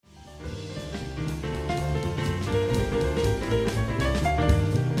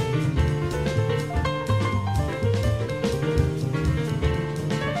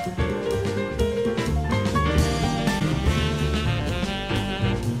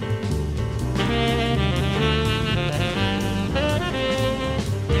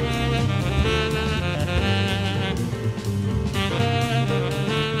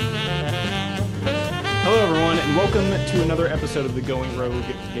another episode of the Going Rogue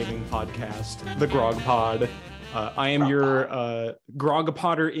Gaming Podcast, the Grog Pod. I am your Grog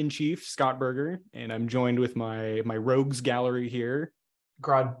Potter in chief, Scott Berger, and I'm joined with my rogues gallery here.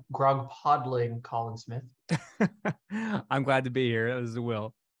 Grog Podling, Colin Smith. I'm glad to be here. This is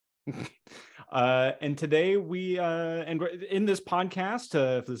Will. And today and in this podcast,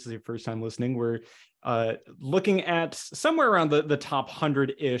 if this is your first time listening, we're looking at somewhere around the top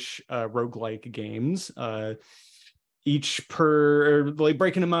 100-ish roguelike games, each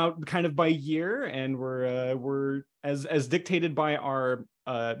breaking them out kind of by year, and we're as dictated by our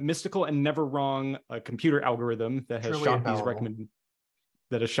mystical and never wrong computer algorithm that has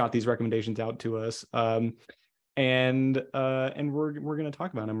shot these recommendations out to us. And we're going to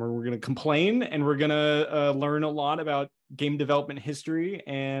talk about them. We're going to complain, and we're going to learn a lot about game development history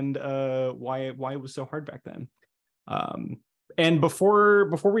and why it was so hard back then. And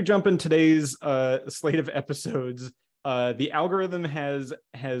before we jump in today's slate of episodes, the algorithm has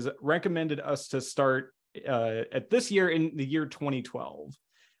recommended us to start at this year in the year 2012,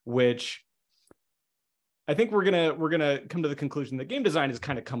 which I think we're gonna come to the conclusion that game design has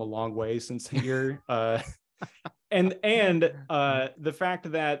kind of come a long way since the year. And the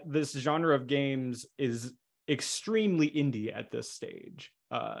fact that this genre of games is extremely indie at this stage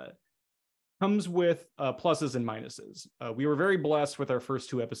comes with pluses and minuses. We were very blessed with our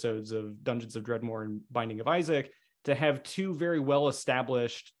first two episodes of Dungeons of Dreadmore and Binding of Isaac to have two very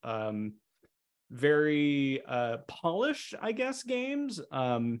well-established, very polished, I guess, games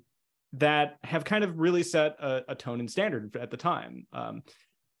that have kind of really set a tone and standard at the time.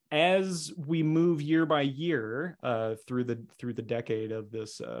 As we move year by year through the decade of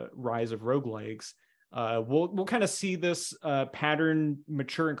this rise of roguelikes, we'll kind of see this pattern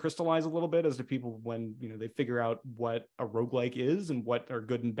mature and crystallize a little bit as to people when they figure out what a roguelike is and what are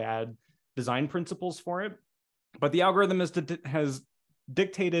good and bad design principles for it. But the algorithm has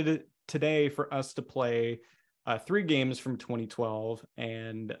dictated today for us to play three games from 2012,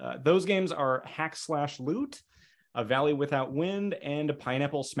 and those games are Hack/Loot, A Valley Without Wind, and a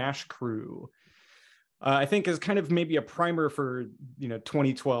Pineapple Smash Crew. I think is kind of maybe a primer for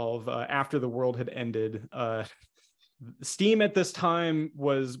 2012 after the world had ended. Steam at this time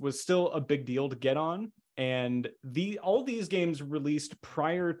was still a big deal to get on, and all these games released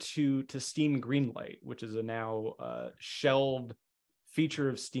prior to Steam Greenlight, which is a now shelved feature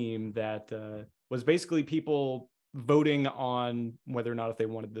of Steam that was basically people voting on whether or not if they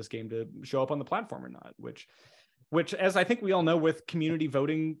wanted this game to show up on the platform or not, which, as I think we all know, with community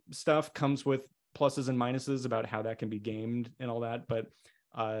voting stuff comes with pluses and minuses about how that can be gamed and all that. But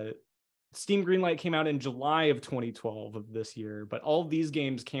Steam Greenlight came out in July of 2012 of this year, but all of these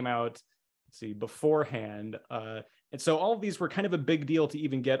games came out, beforehand. And so all of these were kind of a big deal to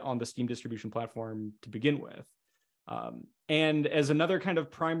even get on the Steam distribution platform to begin with. And as another kind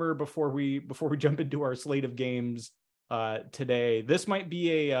of primer before we jump into our slate of games today, this might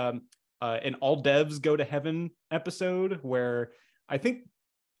be an all devs go to heaven episode where I think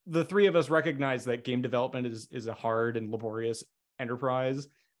the three of us recognize that game development is a hard and laborious enterprise.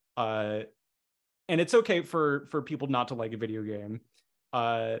 And it's okay for people not to like a video game.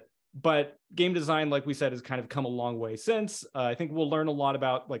 But game design, like we said, has kind of come a long way since. I think we'll learn a lot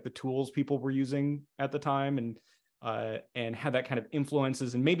about like the tools people were using at the time and how that kind of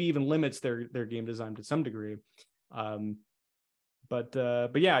influences and maybe even limits their game design to some degree. But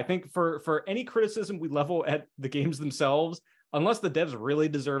yeah, I think for any criticism we level at the games themselves, unless the devs really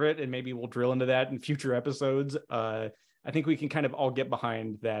deserve it, and maybe we'll drill into that in future episodes, I think we can kind of all get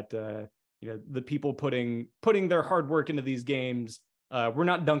behind that. The people putting their hard work into these games, we're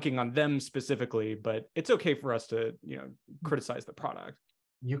not dunking on them specifically, but it's okay for us to criticize the product.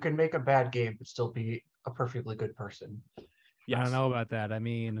 You can make a bad game but still be a perfectly good person. Yes. I don't know about that. I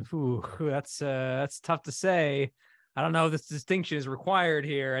mean, that's tough to say. I don't know if this distinction is required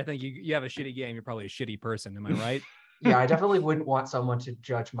here. I think you have a shitty game, you're probably a shitty person. Am I right? Yeah, I definitely wouldn't want someone to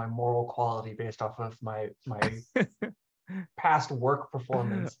judge my moral quality based off of my past work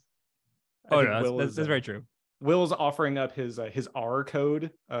performance. Oh no, that's very true. Will's offering up his R code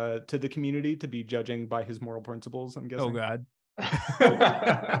to the community to be judging by his moral principles, I'm guessing. Oh God.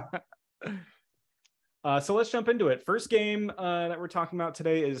 So let's jump into it. First game that we're talking about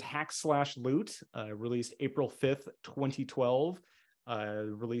today is Hack/Loot, released April 5th, 2012.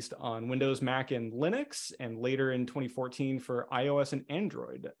 Released on Windows, Mac, and Linux, and later in 2014 for iOS and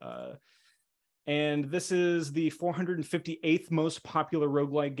Android. And this is the 458th most popular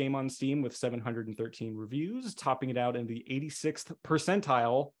roguelike game on Steam with 713 reviews, topping it out in the 86th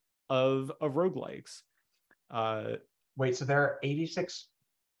percentile of roguelikes. Wait, so there are 86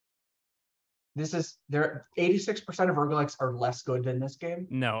 This is there. 86% of roguelikes are less good than this game.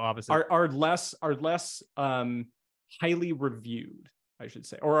 No, opposite. Are less highly reviewed, I should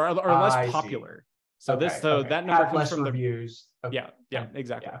say, or are less I see. popular. So Okay, that number have comes less from reviews. Okay. yeah,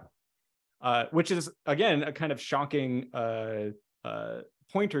 exactly. Yeah. Which is again a kind of shocking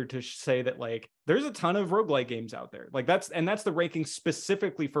pointer to say that like there's a ton of roguelike games out there. Like that's the ranking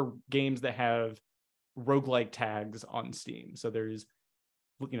specifically for games that have roguelike tags on Steam. So there's,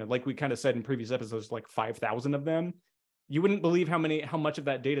 you know, like we kind of said in previous episodes, like 5,000 of them. You wouldn't believe how much of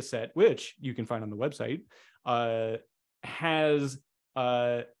that data set, which you can find on the website, has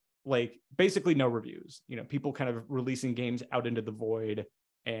like basically no reviews. You know, people kind of releasing games out into the void,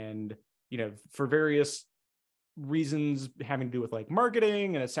 and you know, for various reasons having to do with like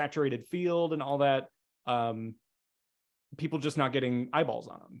marketing and a saturated field and all that, people just not getting eyeballs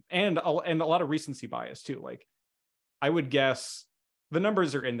on them, and a lot of recency bias too. Like I would guess the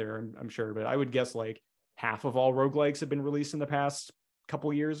numbers are in there, I'm sure, but I would guess like half of all roguelikes have been released in the past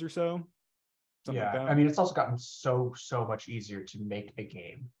couple years or so. Something like that. I mean, it's also gotten so much easier to make a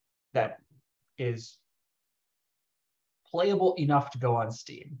game that is playable enough to go on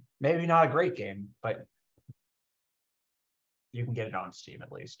Steam. Maybe not a great game, but you can get it on Steam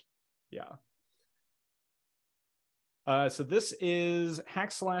at least. Yeah. So this is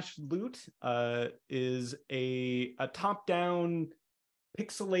Hack Slash Loot, is a top-down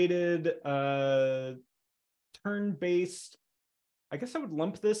pixelated turn-based. I guess I would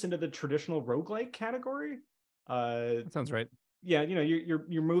lump this into the traditional roguelike category. That sounds right. Yeah, you know,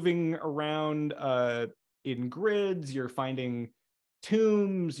 you're moving around in grids, you're finding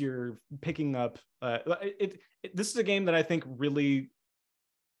tombs, you're picking up this is a game that I think really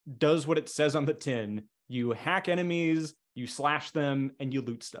does what it says on the tin. You hack enemies, you slash them, and you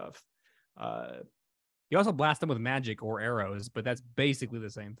loot stuff. You also blast them with magic or arrows, but that's basically the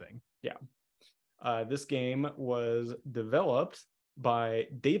same thing. Yeah. This game was developed by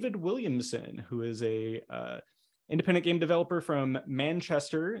David Williamson, who is a independent game developer from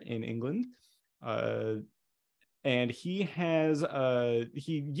Manchester in England. And he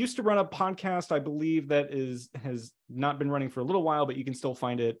used to run a podcast, I believe, that has not been running for a little while, but you can still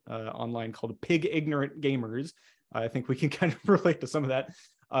find it online, called Pig Ignorant Gamers. I think we can kind of relate to some of that.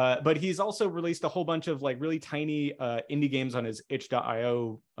 But he's also released a whole bunch of like really tiny indie games on his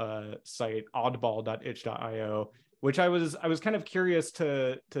itch.io site, oddball.itch.io, which I was kind of curious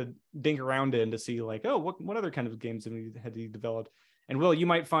to dink around in to see like, oh, what other kind of games had he developed? And Will, you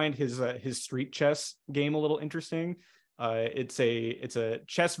might find his street chess game a little interesting. It's a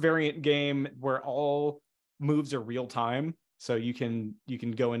chess variant game where all moves are real time, so you can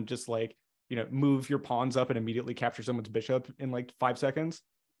go and just like, you know, move your pawns up and immediately capture someone's bishop in like 5 seconds.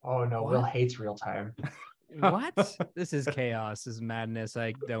 Oh no, What? Will hates real time. What? This is chaos. This is madness.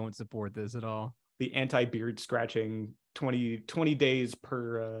 I don't support this at all. The anti-beard scratching 20 days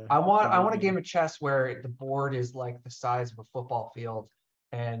per. I want a game of chess where the board is like the size of a football field,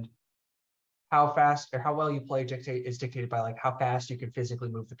 and how fast or how well you play is dictated by like how fast you can physically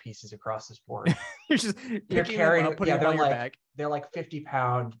move the pieces across this board. You're carrying them up, putting yeah, them on they're your like back. they're like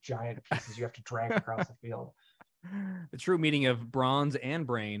 50-pound giant pieces you have to drag across the field. The true meaning of bronze and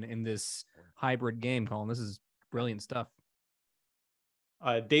brain in this hybrid game, Colin. This is brilliant stuff.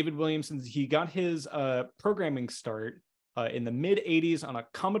 David Williamson, he got his programming start in the mid 80s on a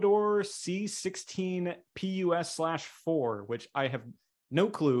Commodore C16 PUS/4, which I have no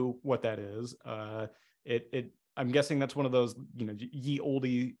clue what that is. I'm guessing that's one of those, you know, ye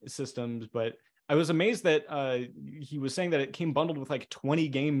oldie systems, but I was amazed that he was saying that it came bundled with like 20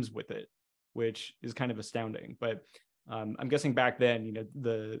 games with it, which is kind of astounding. But I'm guessing back then, you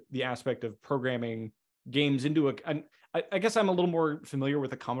know, the aspect of programming games into I guess I'm a little more familiar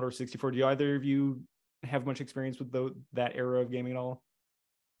with the Commodore 64. Do either of you have much experience with that era of gaming at all?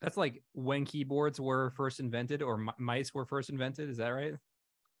 That's like when keyboards were first invented, or mice were first invented. Is that right?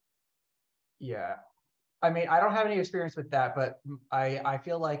 Yeah. I mean, I don't have any experience with that, but I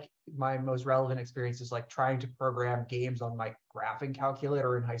feel like my most relevant experience is like trying to program games on my graphing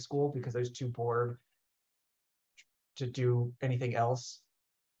calculator in high school, because I was too bored to do anything else.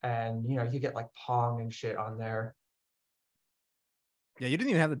 And, you know, you get like Pong and shit on there. Yeah, you didn't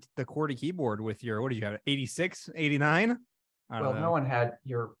even have the QWERTY keyboard with your, what did you have, 86, 89? Well, no one had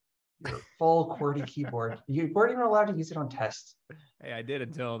your full QWERTY keyboard. You weren't even allowed to use it on tests. Hey, I did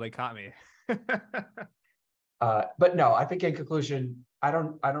until they caught me. But no, I think in conclusion, I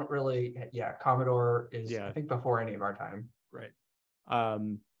don't really, Commodore is, I think, before any of our time. Right.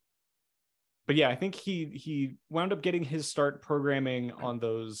 but yeah, I think he wound up getting his start programming on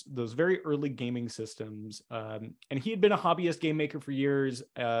those very early gaming systems. And he had been a hobbyist game maker for years.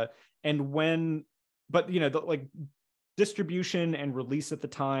 But the distribution and release at the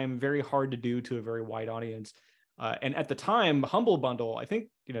time, very hard to do to a very wide audience. And at the time, Humble Bundle, I think,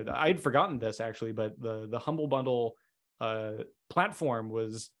 I'd forgotten this actually, but the Humble Bundle platform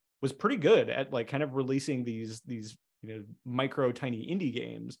was pretty good at like kind of releasing these micro tiny indie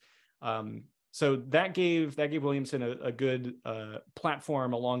games. So that gave Williamson a good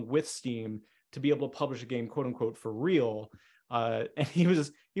platform along with Steam to be able to publish a game, quote unquote, for real. And he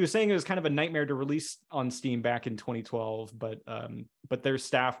was saying it was kind of a nightmare to release on Steam back in 2012, but their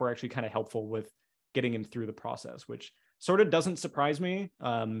staff were actually kind of helpful with getting him through the process, which sort of doesn't surprise me.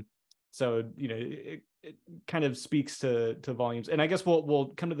 So it kind of speaks to volumes, and I guess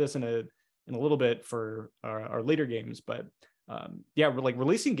we'll come to this in a little bit for our later games, but like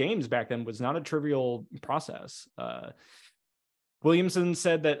releasing games back then was not a trivial process. Williamson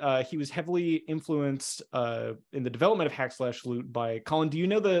said that he was heavily influenced in the development of Hack/Loot by Colin. Do you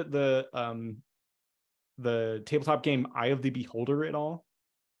know the tabletop game Eye of the Beholder at all?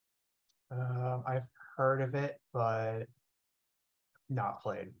 I've heard of it, but not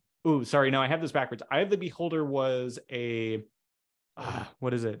played. Ooh, sorry. No, I have this backwards. Eye of the Beholder was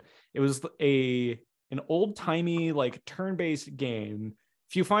what is it? It was an old-timey like turn-based game.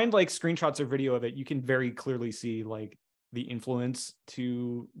 If you find like screenshots or video of it, you can very clearly see like the influence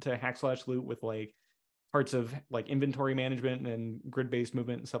to Hack/Loot with like parts of like inventory management and grid-based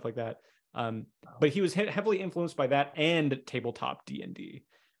movement and stuff like that. But he was heavily influenced by that and tabletop D&D,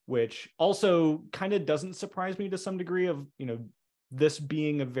 which also kind of doesn't surprise me to some degree of, this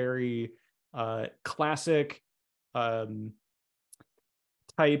being a very classic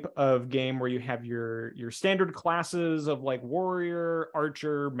type of game where you have your standard classes of like warrior,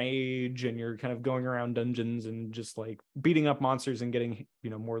 archer, mage, and you're kind of going around dungeons and just like beating up monsters and getting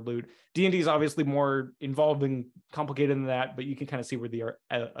more loot. D&D is obviously more involved and complicated than that, but you can kind of see where the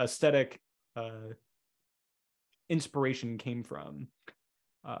aesthetic inspiration came from.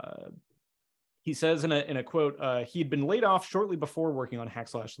 He says in a quote, he'd been laid off shortly before working on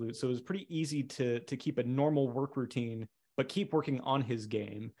Hack/Loot, so it was pretty easy to keep a normal work routine but keep working on his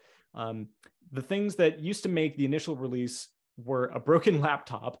game. The things that used to make the initial release were a broken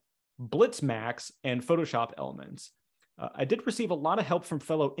laptop, Blitzmax, and Photoshop elements. I did receive a lot of help from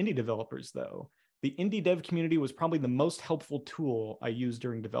fellow indie developers, though. The indie dev community was probably the most helpful tool I used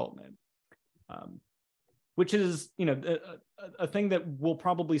during development. Which is, a thing that we'll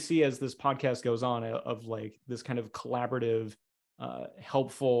probably see as this podcast goes on, of like this kind of collaborative,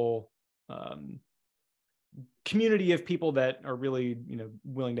 helpful community of people that are really,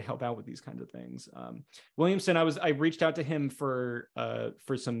 willing to help out with these kinds of things. Williamson, I reached out to him for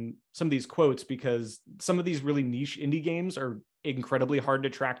some of these quotes, because some of these really niche indie games are incredibly hard to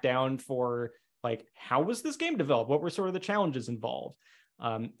track down for like, how was this game developed? What were sort of the challenges involved?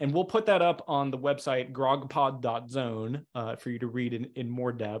 And we'll put that up on the website grogpod.zone for you to read in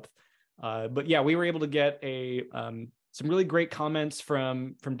more depth. But yeah, we were able to get some really great comments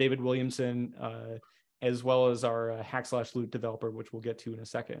from David Williamson, as well as our Hack/Loot developer, which we'll get to in a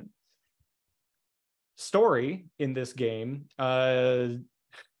second. Story in this game. How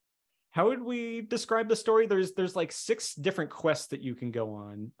would we describe the story? There's like 6 different quests that you can go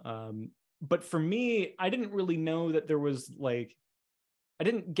on. But for me, I didn't really know that there was like, I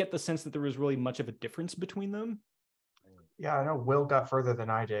didn't get the sense that there was really much of a difference between them. Yeah, I know Will got further than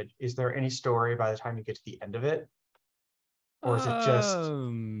I did. Is there any story by the time you get to the end of it? Or is it just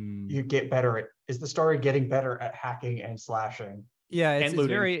you get better at, is the story getting better at hacking and slashing? Yeah, it's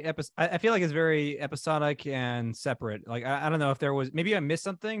very I feel like it's very episodic and separate. Like I don't know if there was, maybe I missed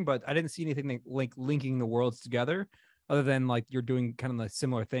something, but I didn't see anything like linking the worlds together, other than like you're doing kind of like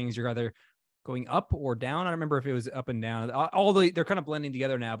similar things. You're either going up or down. I don't remember if it was up and down. They're kind of blending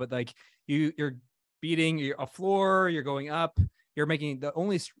together now, but like you're beating a floor, you're going up, you're making, the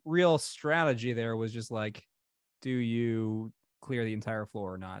only real strategy there was just like, do you clear the entire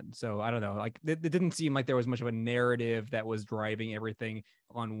floor or not? So I don't know, like it didn't seem like there was much of a narrative that was driving everything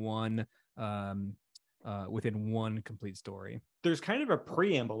on one within one complete story. There's kind of a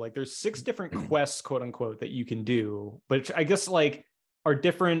preamble, like there's 6 different quests, quote unquote, that you can do, but I guess like are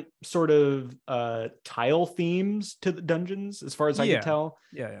different sort of tile themes to the dungeons, as far as I can tell.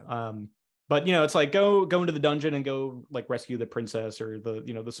 Yeah. But it's like go into the dungeon and go like rescue the princess or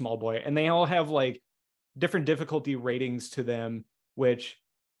the small boy, and they all have like different difficulty ratings to them, which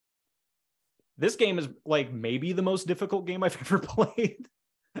this game is like maybe the most difficult game I've ever played.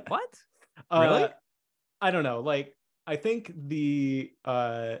 What? Really? I don't know. Like I think the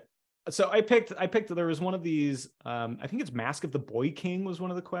So I picked there was one of these I think it's Mask of the Boy King was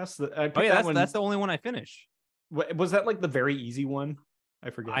one of the quests that I picked. Oh yeah, that one. that's the only one I finished. Was that like the very easy one? I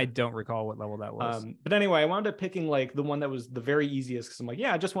forget. I don't recall what level that was. But anyway, I wound up picking like the one that was the very easiest because I'm like,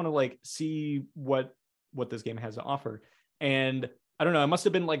 yeah, I just want to like see what this game has to offer. And I don't know, I must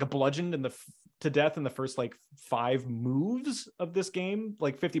have been like bludgeoned to death in the first like 5 moves of this game,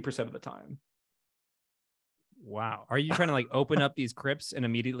 like 50% of the time. Wow. Are you trying to like open up these crypts and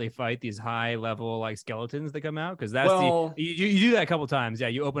immediately fight these high level like skeletons that come out? Because that's you do that a couple times. Yeah,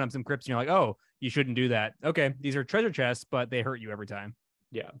 you open up some crypts and you're like, oh, you shouldn't do that. Okay, these are treasure chests, but they hurt you every time.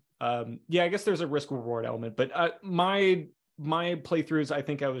 Yeah. I guess there's a risk reward element, but my playthroughs, I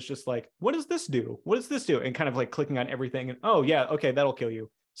think I was just like, what does this do? What does this do? And kind of like clicking on everything and oh yeah, okay, that'll kill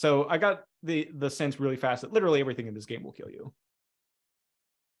you. So I got the sense really fast that literally everything in this game will kill you.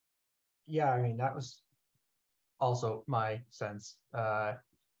 Yeah, I mean, that was also my sense.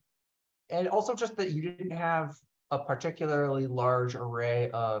 And also just that you didn't have a particularly large array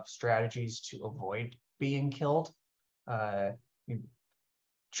of strategies to avoid being killed.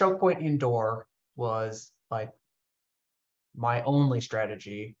 Choke point indoor was like my only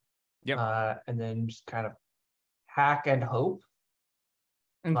strategy. Yep. And then just kind of hack and hope.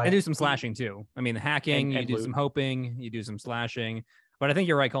 And do some slashing too. I mean, hacking, you do loot. some hoping, you do some slashing. But I think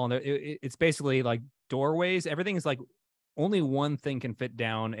you're right, Colin. It's basically like doorways. Everything is like only one thing can fit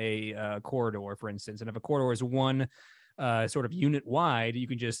down a corridor, for instance. And if a corridor is one sort of unit wide, you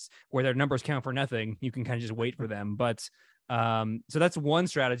can just, where their numbers count for nothing, you can kind of just wait for them. But so that's one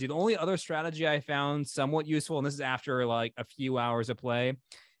strategy. The only other strategy I found somewhat useful, and this is after like a few hours of play,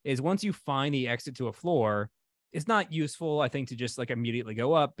 is once you find the exit to a floor, it's not useful, I think, to just like immediately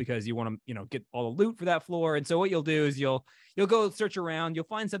go up because you want to, get all the loot for that floor. And so what you'll do is you'll go search around, you'll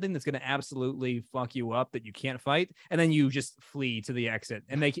find something that's going to absolutely fuck you up that you can't fight, and then you just flee to the exit.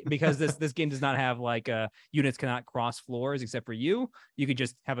 And because this game does not have like units cannot cross floors except for you could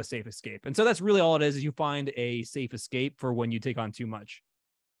just have a safe escape. And so that's really all it is you find a safe escape for when you take on too much.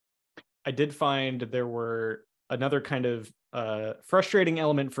 I did find there were another kind of frustrating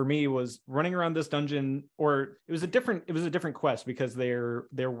element for me was running around this dungeon, or it was a different quest because there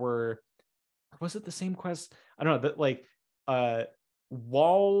were, was it the same quest? I don't know, that like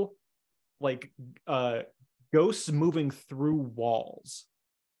wall, like ghosts moving through walls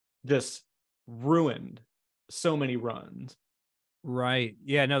just ruined so many runs. Right.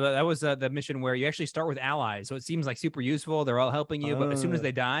 Yeah, no, that was the mission where you actually start with allies. So it seems like super useful. They're all helping you. But as soon as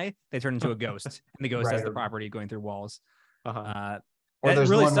they die, they turn into a ghost. And the ghost has the property going through walls. That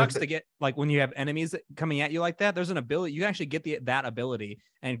really sucks to get, like, when you have enemies coming at you like that. There's an ability. You actually get that ability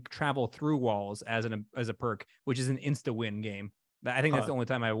and travel through walls as a perk, which is an insta-win game. I think that's the only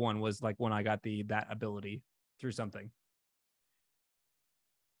time I won was like when I got that ability through something.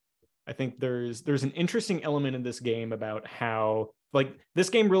 I think there's an interesting element in this game about how, like, this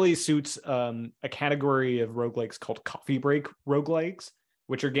game really suits a category of roguelikes called coffee break roguelikes,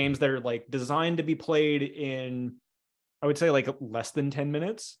 which are games that are like designed to be played in, I would say, like less than 10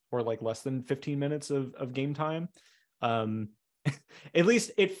 minutes or like less than 15 minutes of game time. At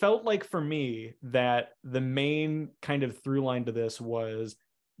least it felt like for me that the main kind of through line to this was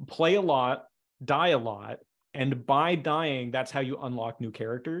play a lot, die a lot, and by dying, that's how you unlock new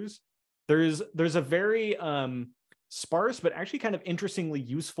characters. There's a very sparse but actually kind of interestingly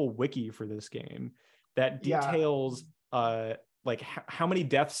useful wiki for this game that details like how many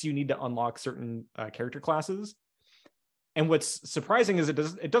deaths you need to unlock certain character classes. And what's surprising is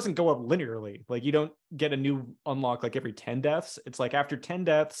it doesn't go up linearly. Like, you don't get a new unlock like every 10 deaths. It's like after 10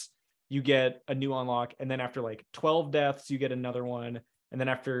 deaths you get a new unlock, and then after like 12 deaths you get another one, and then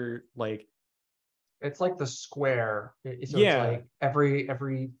after like, it's like the square. It's like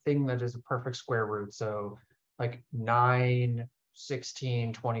everything that is a perfect square root. So like 9,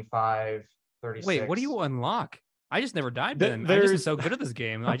 16, 25, 36. Wait, what do you unlock? I just never died then. I'm just so good at this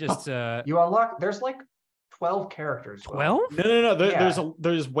game. I just you unlock, there's like 12 characters. 12? No.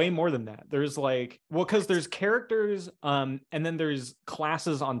 There's way more than that. There's like, well, because there's characters, and then there's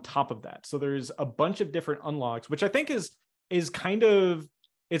classes on top of that. So there's a bunch of different unlocks, which I think is kind of,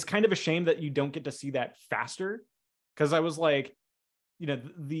 it's kind of a shame that you don't get to see that faster. Because I was like,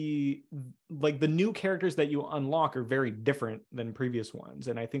 the new characters that you unlock are very different than previous ones,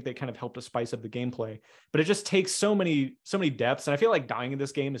 and I think they kind of help to spice up the gameplay. But it just takes so many deaths, and I feel like dying in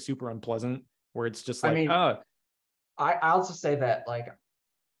this game is super unpleasant. Where it's just like, I'll also say that like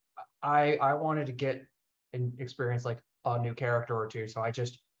I wanted to get and experience like a new character or two, so I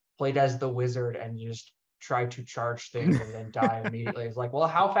just played as the wizard and just tried to charge things and then die immediately. It's like, well,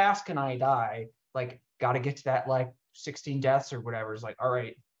 how fast can I die? Like, got to get to that like 16 deaths or whatever. It's like, all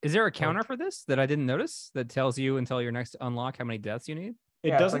right, Is there a counter for this that I didn't notice that tells you until your next unlock how many deaths you need? It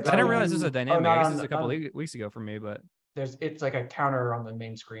Yeah, it's doesn't. like I didn't Oh, realize this was a dynamic. not I guess on- this was a couple not- weeks ago for me, but it's like a counter on the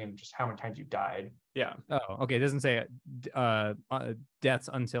main screen, just how many times you died. Yeah. oh, okay. It doesn't say deaths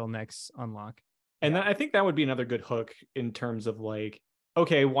until next unlock. And Yeah. then I think that would be another good hook in terms of like,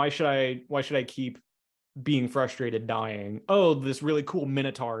 okay, why should I keep being frustrated dying? Oh, this really cool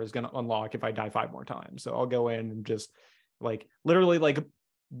Minotaur is going to unlock if I die 5 more times. So I'll go in and just like literally like,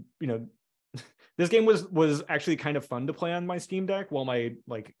 you know, this game was actually kind of fun to play on my Steam Deck while my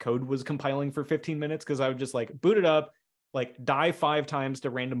like code was compiling for 15 minutes, because I would just like boot it up, like die 5 times to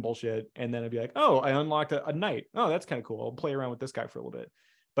random bullshit, and then I'd be like, oh, I unlocked a knight. Oh, that's kind of cool. I'll play around with this guy for a little bit.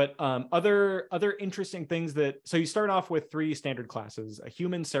 But other interesting things so you start off with 3 standard classes: a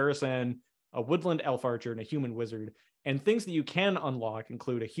human Saracen, a woodland elf archer, and a human wizard. And things that you can unlock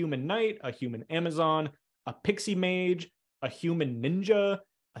include a human knight, a human Amazon, a pixie mage, a human ninja,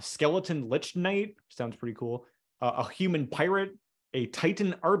 a skeleton lich knight, sounds pretty cool, a human pirate, a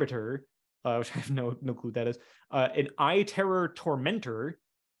titan arbiter, which I have no clue what that is, an eye terror tormentor,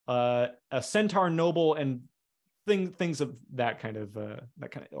 a centaur noble, and things of that kind of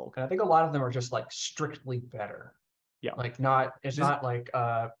ilk. And I think a lot of them are just like strictly better. Yeah. Like it's not like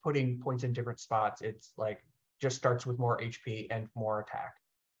putting points in different spots. It's like just starts with more HP and more attack.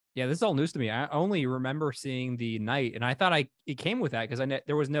 Yeah, this is all news to me. I only remember seeing the knight, and I thought it came with that because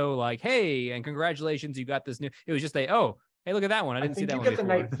there was no like, hey, and congratulations, you got this new. It was just oh, hey, look at that one. I didn't see that one you get the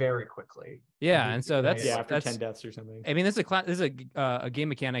before. knight very quickly. Yeah, and so that's after that's 10 deaths or something. I mean, this is a game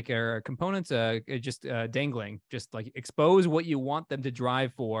mechanic or a component, just dangling. Just like expose what you want them to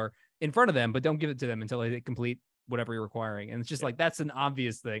drive for in front of them, but don't give it to them until they complete whatever you're requiring. And it's just like that's an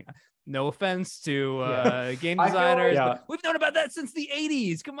obvious thing. No offense to game I feel like- designers, Yeah. but we've known about that since the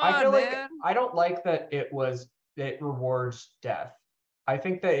 80s. Come I on, feel man. like I don't like that it rewards death. I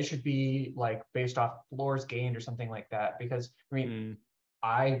think that it should be like based off floors gained or something like that. Because I mean,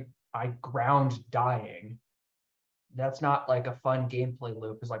 I ground dying. That's not like a fun gameplay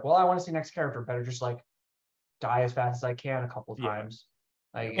loop. It's like, well, I want to see next character. Better just like die as fast as I can a couple Yeah. times.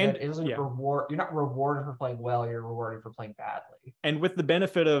 Like And- it isn't yeah. reward. You're not rewarded for playing well. You're rewarded for playing badly. And with the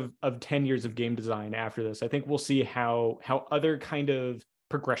benefit of 10 years of game design after this, I think we'll see how other kind of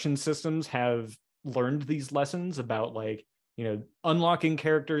progression systems have learned these lessons about like, you know, unlocking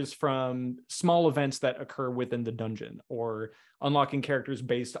characters from small events that occur within the dungeon, or unlocking characters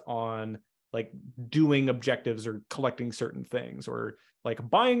based on like doing objectives or collecting certain things, or like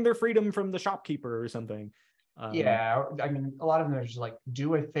buying their freedom from the shopkeeper or something. Yeah, I mean, a lot of them are just like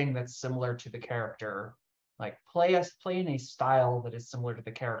do a thing that's similar to the character, like play in a style that is similar to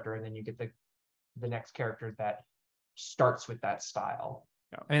the character, and then you get the next character that starts with that style.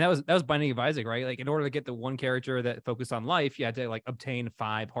 I mean, that was Binding of Isaac, right? Like, in order to get the one character that focused on life, you had to like obtain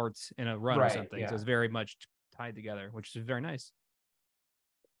 5 hearts in a run or Right, something. yeah. So it's very much tied together, which is very nice.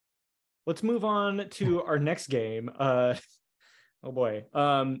 Let's move on to our next game. Oh boy.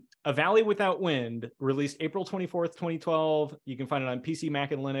 A Valley Without Wind, released April 24th, 2012. You can find it on PC,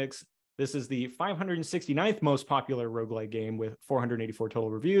 Mac, and Linux. This is the 569th most popular roguelike game with 484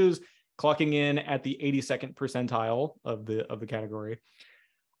 total reviews, clocking in at the 82nd percentile of the category.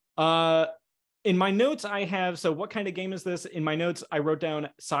 In my notes, I have, so what kind of game is this? In my notes, I wrote down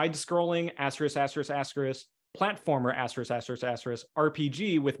side-scrolling, asterisk, asterisk, asterisk, platformer, asterisk, asterisk, asterisk,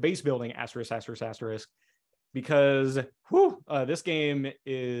 RPG with base building, asterisk, asterisk, asterisk, because this game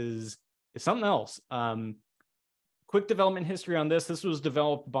is something else. Quick development history on this. This was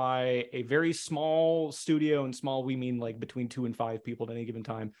developed by a very small studio, and small we mean like between 2 and 5 people at any given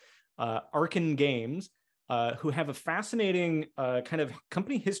time. Arkan Games, who have a fascinating kind of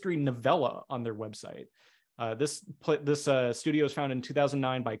company history novella on their website. This studio was founded in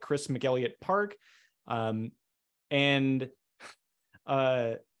 2009 by Chris McElliott Park, and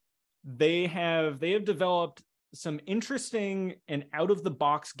they have developed some interesting and out of the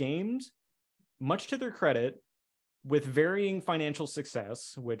box games, much to their credit, with varying financial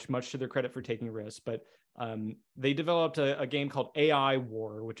success, which much to their credit for taking risks. But they developed a game called AI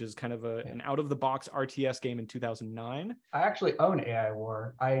War, which is kind of an out of the box RTS game in 2009. I actually own AI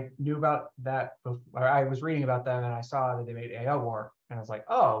War. I knew about that before. I was reading about them and I saw that they made AI War, and I was like,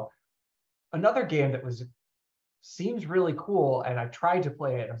 oh, another game that seems really cool. And I tried to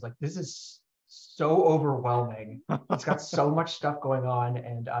play it. I was like, this is so overwhelming. It's got so much stuff going on,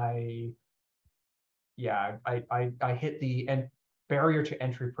 and I hit the barrier to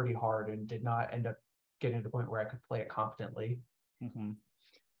entry pretty hard and did not end up getting to the point where I could play it competently. Mm-hmm.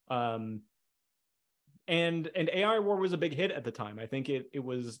 And AI War was a big hit at the time. I think it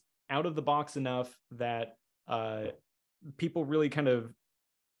was out of the box enough that people really kind of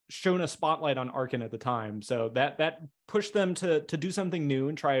shown a spotlight on Arkin at the time. So that pushed them to do something new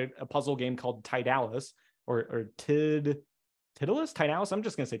and try a puzzle game called Tidalis or Tidalis? Tidalis? I'm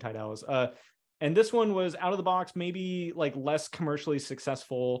just going to say Tidalis. And this one was out of the box, maybe like less commercially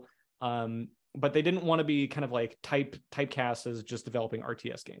successful. But they didn't want to be kind of like typecast as just developing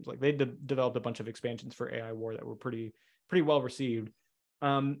RTS games. Like they developed a bunch of expansions for AI War that were pretty well received.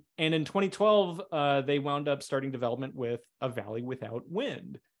 And in 2012, they wound up starting development with A Valley Without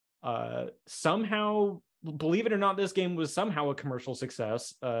Wind. Somehow, believe it or not, this game was somehow a commercial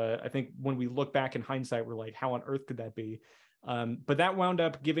success. I think when we look back in hindsight, we're like, how on earth could that be? But that wound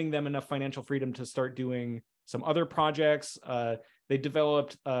up giving them enough financial freedom to start doing some other projects. They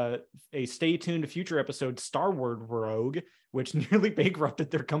developed a Stay Tuned future episode, Starward Rogue, which nearly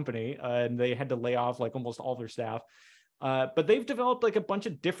bankrupted their company, and they had to lay off like almost all their staff. But they've developed like a bunch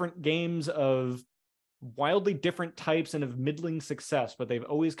of different games of wildly different types and of middling success, but they've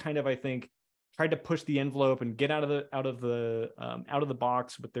always kind of, I think, tried to push the envelope and get out of the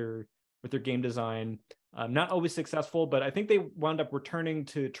box with their game design. Not always successful, but I think they wound up returning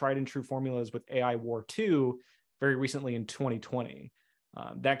to tried and true formulas with AI War 2 very recently in 2020.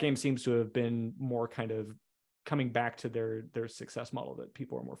 That game seems to have been more kind of coming back to their success model that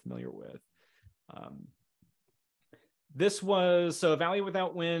people are more familiar with. This was so Valley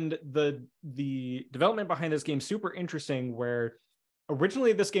Without Wind. The development behind this game super interesting, where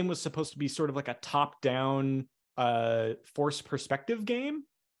originally this game was supposed to be sort of like a top-down forced perspective game,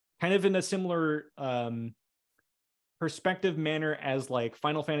 kind of in a similar perspective manner as like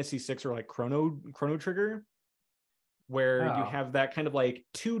Final Fantasy VI or like Chrono Trigger, where you have that kind of like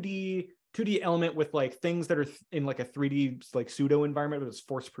 2D element with like things that are in like a 3D like pseudo environment, but it's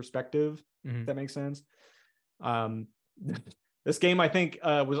forced perspective. If that makes sense. This game, I think,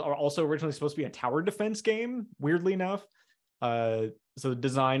 was also originally supposed to be a tower defense game, weirdly enough. So the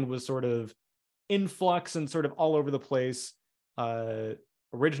design was sort of in flux and sort of all over the place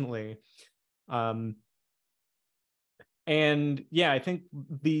originally. And yeah, I think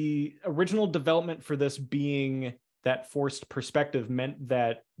the original development for this being that forced perspective meant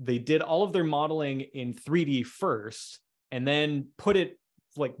that they did all of their modeling in 3D first and then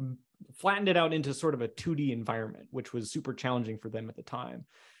flattened it out into sort of a 2D environment, which was super challenging for them at the time.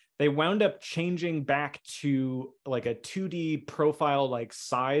 They wound up changing back to like a 2D profile, like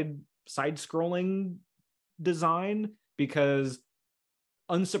side scrolling design, because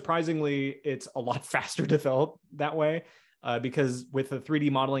unsurprisingly, it's a lot faster developed that way. Because with the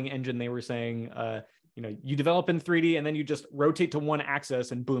 3D modeling engine, they were saying, you develop in 3D and then you just rotate to one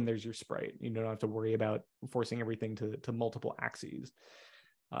axis and boom, there's your sprite. You don't have to worry about forcing everything to multiple axes.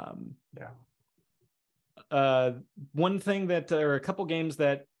 One thing that there are a couple games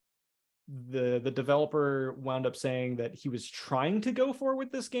that the developer wound up saying that he was trying to go for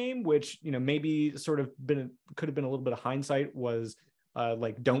with this game, which maybe sort of could have been a little bit of hindsight, was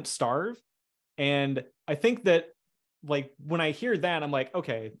like Don't Starve. And I think that like when I hear that, I'm like,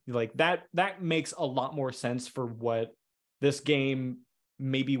 okay, like that makes a lot more sense for what this game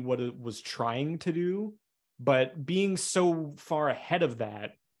maybe what it was trying to do. But being so far ahead of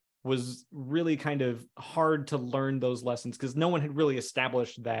that was really kind of hard to learn those lessons, because no one had really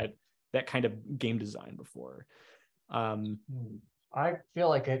established that kind of game design before. I feel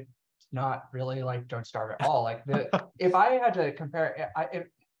like it's not really like Don't Starve at all. Like if I had to compare,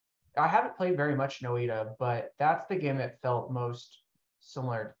 I haven't played very much Noita, but that's the game that felt most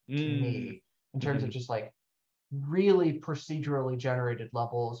similar to me in terms of just like really procedurally generated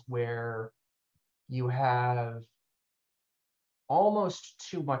levels where you have almost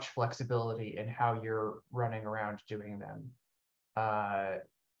too much flexibility in how you're running around doing them.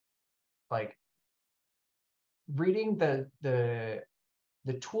 Like reading the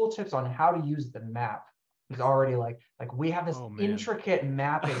tooltips on how to use the map is already like we have this intricate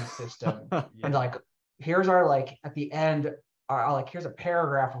mapping system. And like here's our like at the end like here's a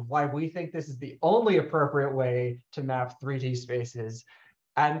paragraph of why we think this is the only appropriate way to map 3D spaces.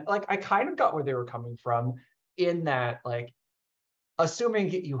 And like I kind of got where they were coming from, in that like assuming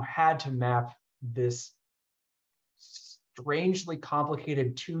that you had to map this strangely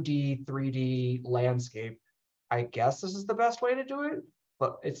complicated 2D 3D landscape, I guess this is the best way to do it.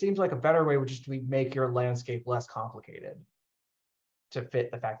 But it seems like a better way would just be make your landscape less complicated to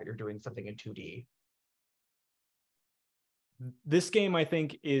fit the fact that you're doing something in 2D. This game, I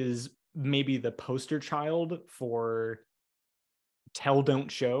think, is maybe the poster child for tell,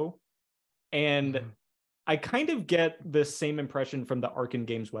 don't show. And I kind of get the same impression from the Arkin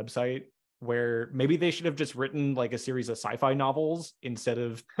Games website, where maybe they should have just written like a series of sci-fi novels instead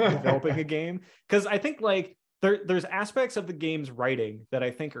of developing a game. Because I think like there's aspects of the game's writing that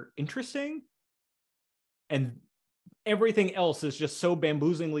I think are interesting, and everything else is just so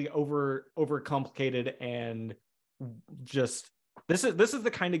bamboozlingly over complicated, and just this is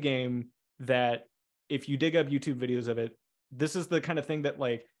the kind of game that if you dig up YouTube videos of it, this is the kind of thing that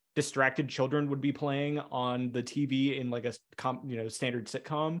like distracted children would be playing on the TV in like a standard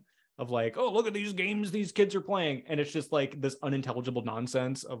sitcom of like, oh, look at these games these kids are playing, and it's just like this unintelligible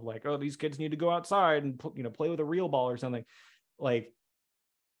nonsense of like, oh, these kids need to go outside and play with a real ball or something. Like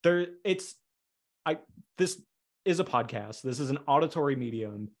this is a podcast. This is an auditory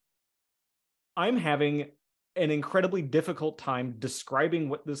medium. I'm having an incredibly difficult time describing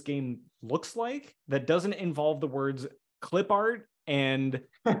what this game looks like that doesn't involve the words clip art and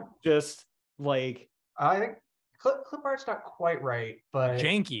just like, I think clip art's not quite right, but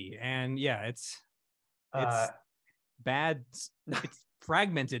janky, and yeah, it's bad. It's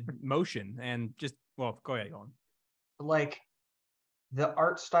fragmented motion, and just, well, go ahead, go on. Like the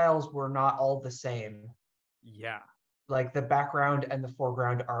art styles were not all the same. Yeah. Like the background and the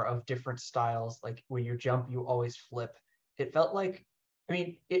foreground are of different styles. Like when you jump, you always flip. It felt like,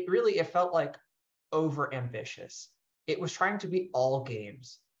 it felt like over ambitious. It was trying to be all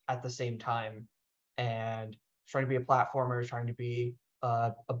games at the same time, and trying to be a platformer, trying to be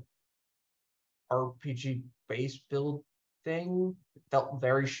a RPG base build thing. It felt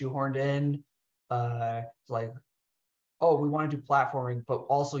very shoehorned in. Like, oh, we want to do platforming, but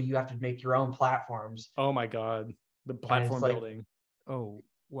also you have to make your own platforms. Oh my God, the platform building. Oh,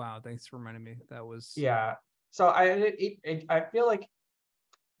 wow. Thanks for reminding me. That was... Yeah. So I feel like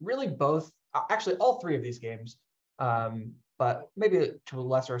really both, actually all three of these games, but maybe to a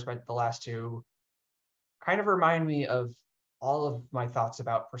lesser extent, the last two kind of remind me of all of my thoughts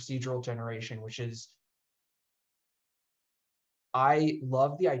about procedural generation, which is, I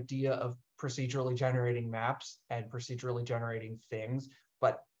love the idea of procedurally generating maps and procedurally generating things,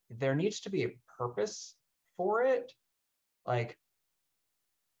 but there needs to be a purpose for it. Like,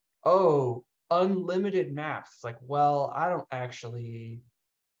 oh, unlimited maps. It's like, well, I don't actually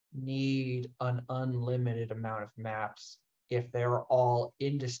need an unlimited amount of maps if they're all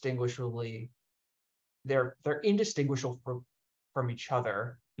indistinguishably, they're indistinguishable from each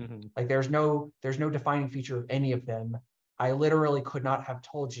other. Mm-hmm. Like there's no defining feature of any of them. I literally could not have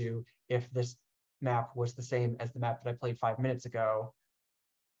told you if this map was the same as the map that I played 5 minutes ago.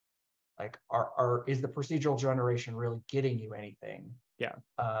 Like, is the procedural generation really getting you anything? Yeah.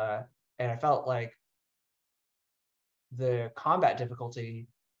 And I felt like the combat difficulty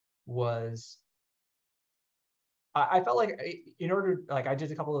was, I felt like in order, like I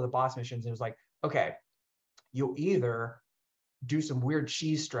did a couple of the boss missions, it was like, okay, you'll either do some weird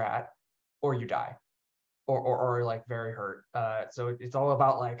cheese strat or you die. Or like very hurt. So it's all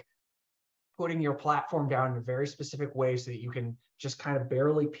about like putting your platform down in a very specific way so that you can just kind of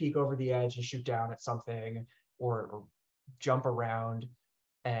barely peek over the edge and shoot down at something or jump around.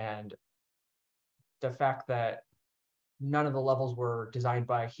 And the fact that none of the levels were designed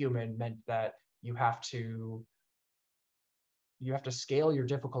by a human meant that you have to scale your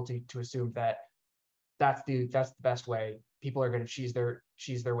difficulty to assume that that's the best way. People are going to cheese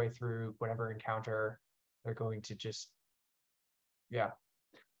their way through whatever encounter. They're going to just, yeah,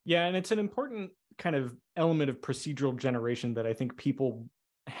 and it's an important kind of element of procedural generation that I think people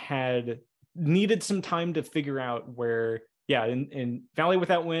had needed some time to figure out. Where, yeah, in Valley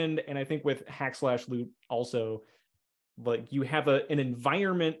Without Wind, and I think with Hack/Loot also, like you have an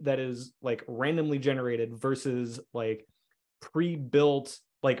environment that is like randomly generated versus like pre-built,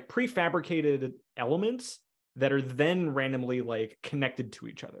 like prefabricated elements that are then randomly like connected to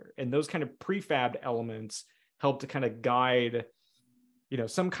each other. And those kind of prefabbed elements help to kind of guide,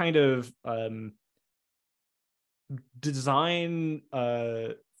 some kind of design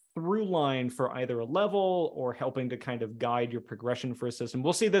through line for either a level or helping to kind of guide your progression for a system.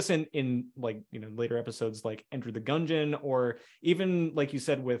 We'll see this in like, later episodes like Enter the Gungeon, or even like you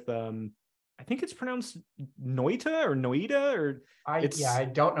said with I think it's pronounced Noita or Noita, or I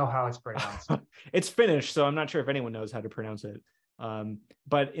don't know how it's pronounced. It's Finnish, so I'm not sure if anyone knows how to pronounce it.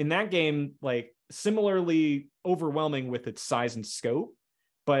 But in that game, like similarly overwhelming with its size and scope,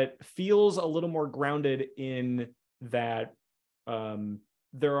 but feels a little more grounded in that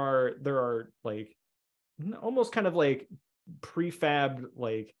there are like almost kind of like prefabbed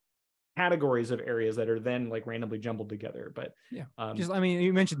like categories of areas that are then like randomly jumbled together. But yeah,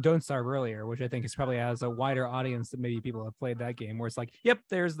 you mentioned Don't Starve earlier, which I think is probably has a wider audience that maybe people have played that game, where it's like, yep,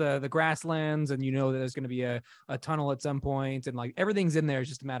 there's the grasslands, and that there's going to be a tunnel at some point, and like everything's in there. It's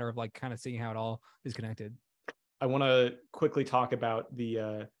just a matter of like kind of seeing how it all is connected. I want to quickly talk about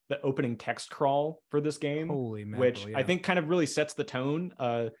the opening text crawl for this game, Holy mackerel, which yeah. I think kind of really sets the tone.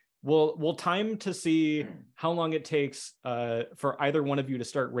 We'll time to see how long it takes for either one of you to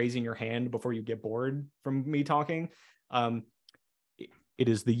start raising your hand before you get bored from me talking. It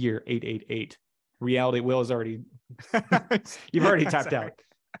is the year 888. Reality Will is already you've already tapped out.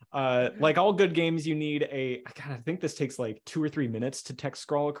 Like all good games, you need I think this takes like 2 or 3 minutes to text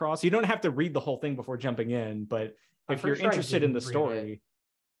scroll across. You don't have to read the whole thing before jumping in, but if you're interested in the story,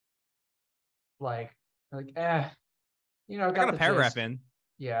 got a paragraph gist. in.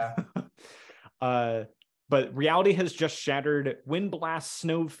 Yeah. But reality has just shattered. Wind blast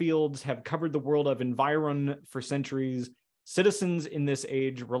snowfields have covered the world of Environ for centuries. Citizens in this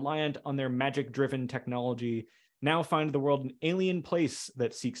age, reliant on their magic-driven technology, now find the world an alien place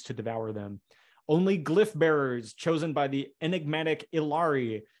that seeks to devour them. Only glyph bearers chosen by the enigmatic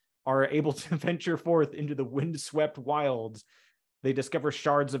Ilari are able to venture forth into the wind-swept wilds. They discover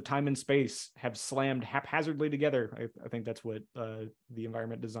shards of time and space have slammed haphazardly together. I think that's what the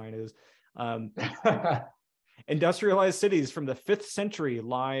environment design is. Industrialized cities from the 5th century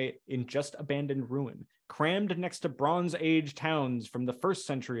lie in just abandoned ruin, crammed next to Bronze Age towns from the 1st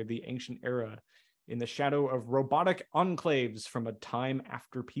century of the ancient era, in the shadow of robotic enclaves from a time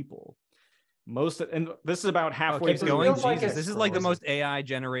after people. And this is about halfway Keeps going. feels like Jesus, it's this is like the frozen. most AI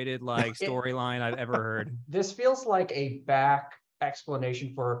generated like storyline I've ever heard. This feels like a back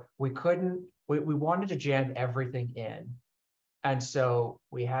explanation for we wanted to jam everything in. And so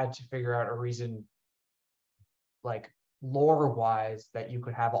we had to figure out a reason, like lore-wise, that you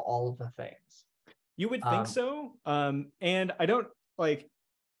could have all of the things. You would think so. And I don't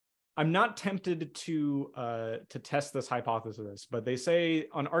I'm not tempted to test this hypothesis, but they say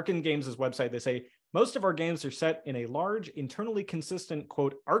on Arkan Games' website, they say most of our games are set in a large, internally consistent,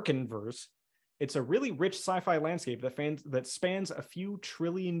 quote, Arkanverse. It's a really rich sci-fi landscape that spans a few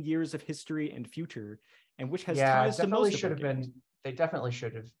trillion years of history and future, and which has ties to most of our games. They definitely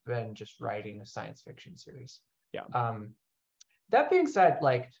should have been just writing a science fiction series. Yeah. That being said,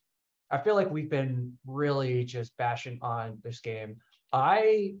 like, I feel like we've been really just bashing on this game.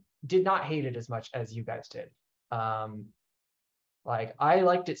 I did not hate it as much as you guys did. Like, I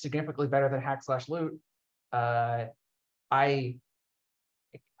liked it significantly better than Hack Slash Loot. I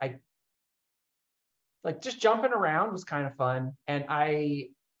like just jumping around was kind of fun, and I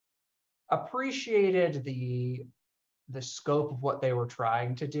appreciated the scope of what they were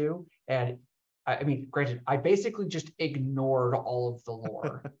trying to do. And I mean, granted, I basically just ignored all of the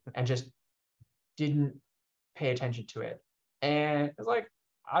lore and just didn't pay attention to it. And it was like,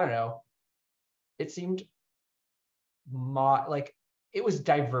 I don't know, it seemed like it was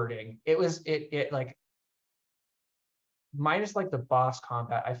diverting. It like, minus like the boss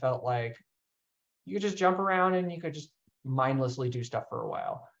combat, I felt like you could just jump around and you could just mindlessly do stuff for a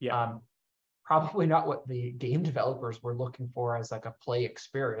while. Yeah. Probably not what the game developers were looking for as like a play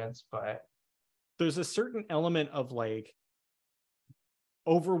experience, but there's a certain element of like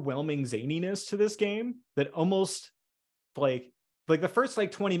overwhelming zaniness to this game that almost like the first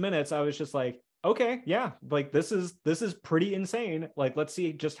like 20 minutes, I was just like, okay, yeah, like this is pretty insane. Like, let's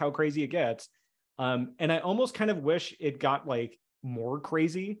see just how crazy it gets. And I almost kind of wish it got like more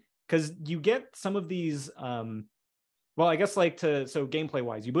crazy, because you get some of these well, I guess like so gameplay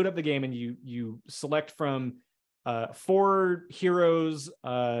wise, you boot up the game and you select from 4 heroes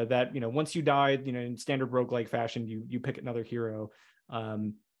that, once you die, in standard roguelike fashion, you pick another hero,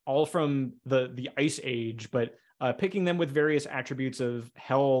 all from the Ice Age, but picking them with various attributes of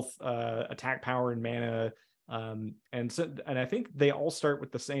health, attack power, and mana. And I think they all start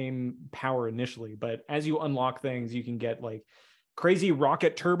with the same power initially, but as you unlock things, you can get like crazy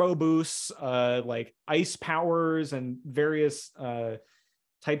rocket turbo boosts, like ice powers, and various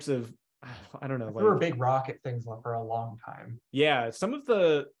types of, I don't know. There were big rocket things for a long time. Yeah, some of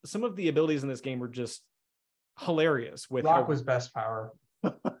the abilities in this game were just hilarious. With Rock was best power.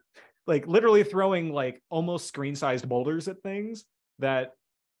 Like literally throwing like almost screen-sized boulders at things that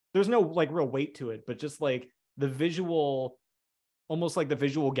there's no like real weight to it, but just like the visual, almost like the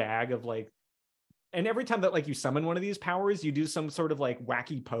visual gag of like, and every time that like you summon one of these powers, you do some sort of like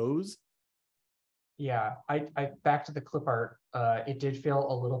wacky pose. Yeah, I back to the clip art. It did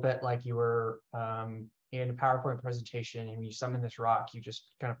feel a little bit like you were in a PowerPoint presentation, and when you summon this rock, you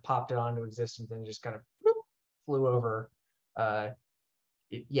just kind of popped it onto existence and just kind of flew over.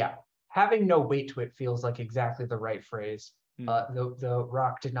 Yeah, having no weight to it feels like exactly the right phrase. The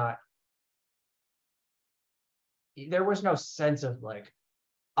rock did not. There was no sense of like,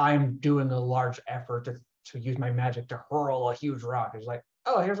 I'm doing a large effort to use my magic to hurl a huge rock. It's like,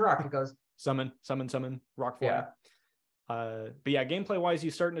 oh, here's a rock. It goes. summon, rock fly. Yeah. But yeah, gameplay wise,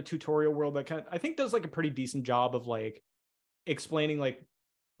 you start in a tutorial world that I think does like a pretty decent job of like explaining like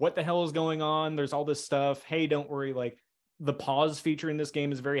what the hell is going on. There's all this stuff. Hey, don't worry. Like the pause feature in this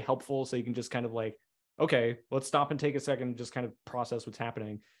game is very helpful. So you can just kind of like, okay, let's stop and take a second and just kind of process what's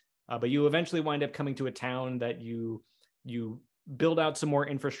happening. But you eventually wind up coming to a town that you build out some more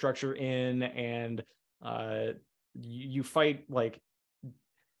infrastructure in, and you fight like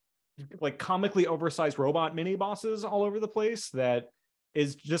comically oversized robot mini bosses all over the place. That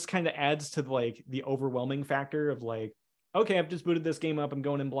is just kind of adds to like the overwhelming factor of like, okay, I've just booted this game up, I'm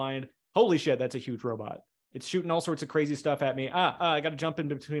going in blind. Holy shit, that's a huge robot. It's shooting all sorts of crazy stuff at me. I got to jump in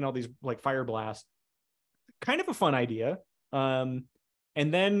between all these like fire blasts. Kind of a fun idea.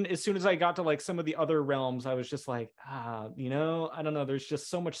 And then as soon as I got to like some of the other realms, I was just like, I don't know. There's just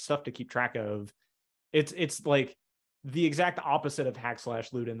so much stuff to keep track of. It's like the exact opposite of hack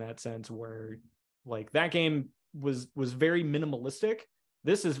slash loot in that sense, where like that game was very minimalistic.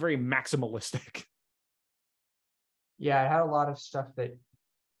 This is very maximalistic. Yeah, it had a lot of stuff that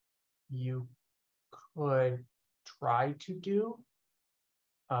you could try to do.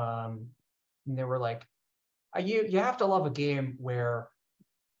 And they were like, you have to love a game where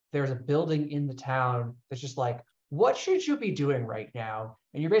there's a building in the town that's just like, what should you be doing right now?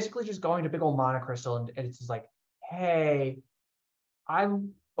 And you're basically just going to big old monocrystal, and it's just like, hey,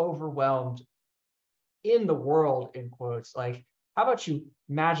 I'm overwhelmed in the world, in quotes. Like, how about you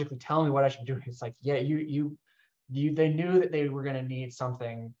magically tell me what I should do? It's like, yeah, they knew that they were going to need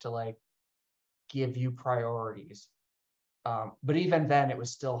something to like give you priorities. But even then, it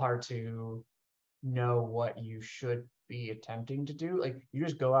was still hard to know what you should be attempting to do. Like, you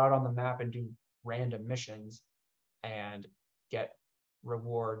just go out on the map and do random missions and get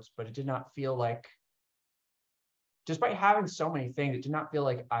rewards, but it did not feel like, despite having so many things, it did not feel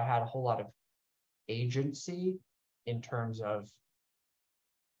like I had a whole lot of agency in terms of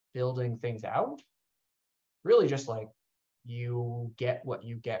building things out. Really just like, you get what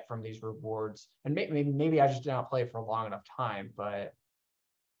you get from these rewards. And maybe I just did not play for a long enough time, but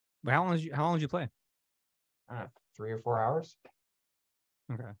how long did you play? 3 or 4 hours.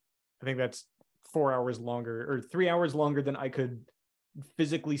 Okay. I think that's 4 hours longer, or 3 hours longer than I could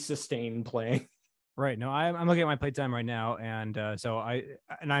physically sustain playing. Right. No, I'm looking at my playtime right now, and so I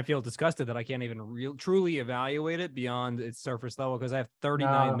feel disgusted that I can't even truly evaluate it beyond its surface level, because I have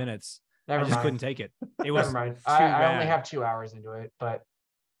 39 minutes. I just couldn't take it. It was Never mind. too I only bad. have 2 hours into it, but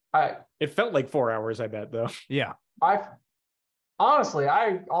it felt like 4 hours, I bet, though. Yeah. I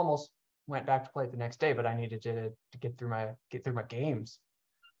almost went back to play it the next day, but I needed to get through my games.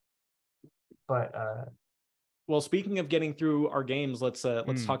 But well, speaking of getting through our games, let's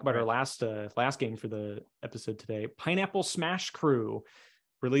talk about our last game for the episode today. Pineapple Smash Crew,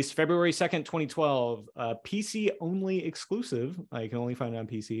 released February 2nd, 2012, PC only exclusive. You can only find it on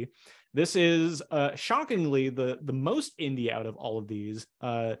PC. This is shockingly the most indie out of all of these.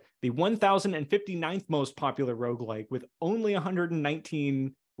 The 1059th most popular roguelike with only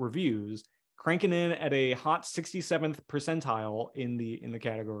 119 reviews, cranking in at a hot 67th percentile in the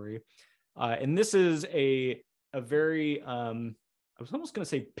category. And this is a very I was almost going to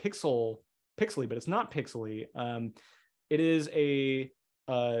say pixely, but it's not pixely. It is a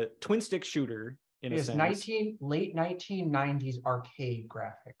twin stick shooter in a sense. Late 1990s arcade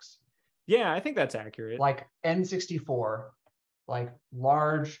graphics. Yeah, I think that's accurate. Like N64, like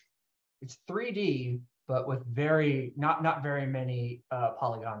large. It's 3D, but with not very many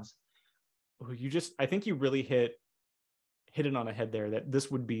polygons. I think you really hit it on a head there, that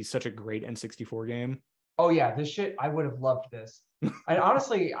this would be such a great N64 game. Oh yeah, this shit, I would have loved this. And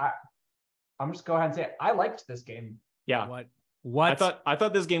honestly, I'm just go ahead and say it, I liked this game. Yeah. What? I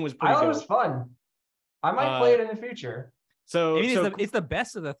thought this game was pretty I thought good. it was fun. I might play it in the future. So, I mean, it's the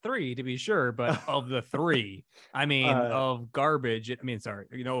best of the three, to be sure, but of the three, I mean, of garbage. Sorry,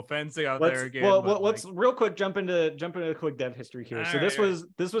 no offense out there again. Well, let's real quick jump into a quick dev history here. So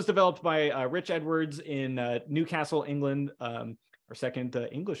this was developed by Rich Edwards in Newcastle, England, our second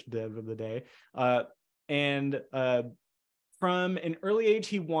English dev of the day, and from an early age,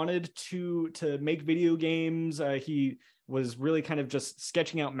 he wanted to make video games. He was really kind of just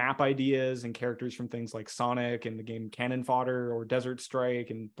sketching out map ideas and characters from things like Sonic and the game Cannon Fodder or Desert Strike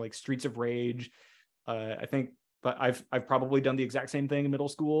and like Streets of Rage. I think, but I've probably done the exact same thing in middle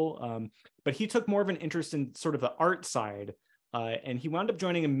school. But he took more of an interest in sort of the art side, and he wound up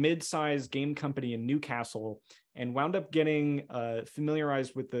joining a mid-sized game company in Newcastle and wound up getting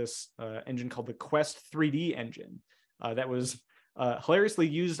familiarized with this engine called the Quest 3D engine. That was hilariously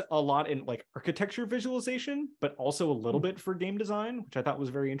used a lot in like architecture visualization, but also a little bit for game design, which I thought was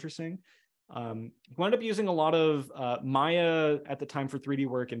very interesting. He wound up using a lot of Maya at the time for 3D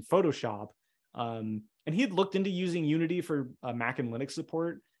work and Photoshop. And he had looked into using Unity for Mac and Linux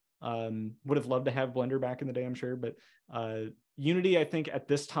support. Would have loved to have Blender back in the day, I'm sure, but Unity, I think at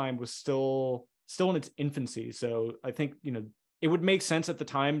this time was still in its infancy. So I think, it would make sense at the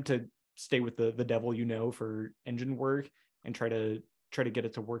time to stay with the devil, for engine work and try to get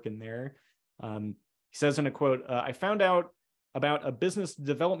it to work in there. He says in a quote, I found out about a business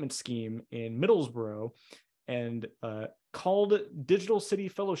development scheme in Middlesbrough and called Digital City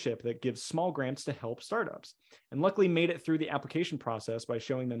Fellowship that gives small grants to help startups, and luckily made it through the application process by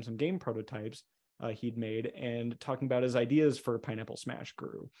showing them some game prototypes he'd made and talking about his ideas for Pineapple Smash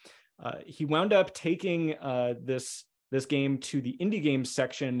Brew. He wound up taking this game to the indie games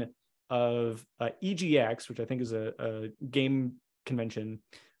section of EGX, which I think is a game convention.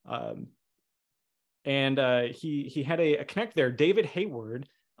 And he had a connect there, David Hayward,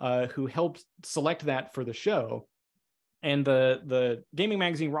 who helped select that for the show. And the gaming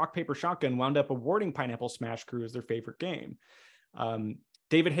magazine Rock Paper Shotgun wound up awarding Pineapple Smash Crew as their favorite game.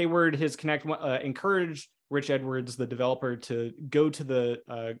 David Hayward, his connect, encouraged Rich Edwards, the developer, to go to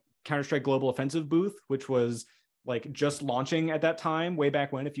the Counter-Strike Global Offensive booth, which was like just launching at that time, way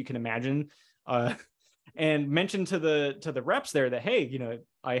back when, if you can imagine, and mentioned to the reps there that, hey,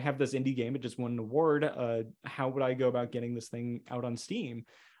 I have this indie game, it just won an award. How would I go about getting this thing out on Steam?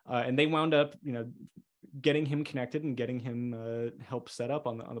 And they wound up, getting him connected and getting him help set up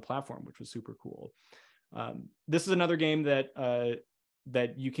on the platform, which was super cool. This is another game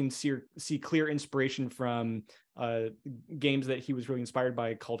that you can see clear inspiration from games that he was really inspired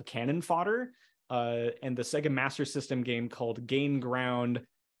by, called Cannon Fodder, and the Sega Master System game called Gain Ground,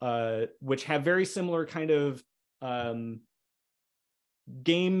 which have very similar kind of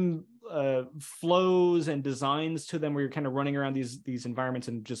game flows and designs to them, where you're kind of running around these environments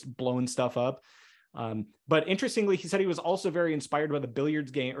and just blowing stuff up. But interestingly, he said he was also very inspired by the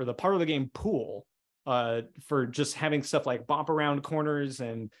billiards game, or the part of the game Pool, for just having stuff like bop around corners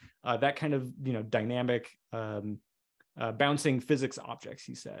and that kind of dynamic bouncing physics objects,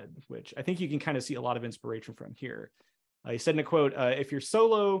 he said, which I think you can kind of see a lot of inspiration from here. He said in a quote, if you're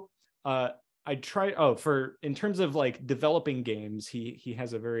solo, I'd try, in terms of like developing games, he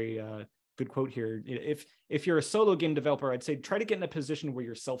has a very good quote here. If you're a solo game developer, I'd say try to get in a position where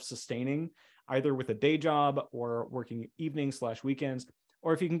you're self-sustaining, either with a day job or working evenings/weekends,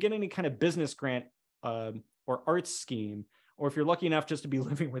 or if you can get any kind of business grant or arts scheme, or if you're lucky enough just to be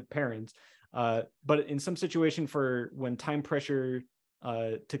living with parents. But in some situation, for when time pressure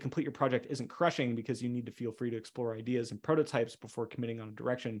to complete your project isn't crushing, because you need to feel free to explore ideas and prototypes before committing on a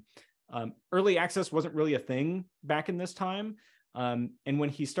direction. Early access wasn't really a thing back in this time. And when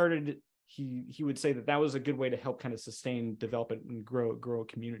he started, he would say that was a good way to help kind of sustain development and grow a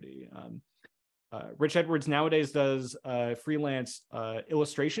community. Rich Edwards nowadays does freelance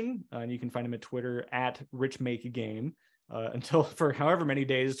illustration, and you can find him at Twitter at RichMakeGame, until, for however many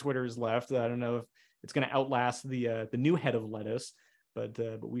days Twitter is left. I don't know if it's going to outlast the new head of lettuce, but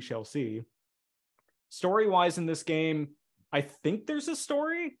we shall see. Story-wise in this game, I think there's a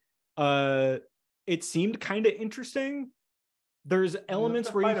story. It seemed kind of interesting. There's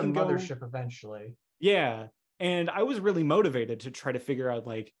elements where you can go mothership eventually. Yeah, and I was really motivated to try to figure out,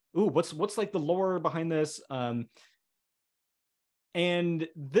 like, ooh, what's like the lore behind this. And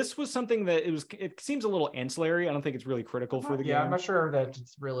this was something that it seems a little ancillary. I don't think it's really critical for the game. Yeah, I'm not sure that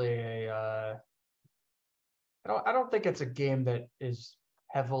it's really a I don't think it's a game that is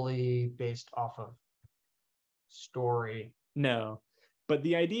heavily based off of story. No, but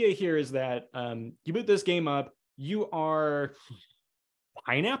the idea here is that you boot this game up, you are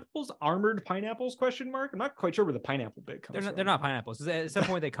armored pineapples, question mark? I'm not quite sure where the pineapple bit comes from. They're not pineapples. At some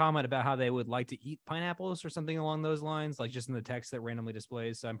point they comment about how they would like to eat pineapples or something along those lines, like just in the text that randomly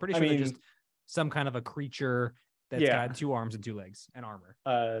displays. So I'm pretty sure they're just some kind of a creature that's got 2 arms and 2 legs and armor.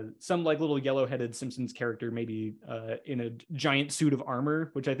 Some like little yellow-headed Simpsons character, maybe in a giant suit of armor,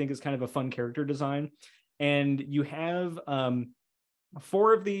 which I think is kind of a fun character design. And you have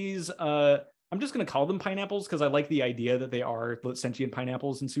 4 of these. I'm just going to call them pineapples because I like the idea that they are sentient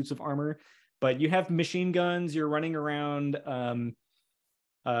pineapples in suits of armor. But you have machine guns. You're running around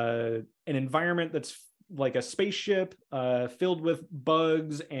an environment that's like a spaceship filled with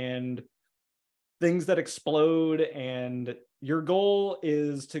bugs and things that explode. And your goal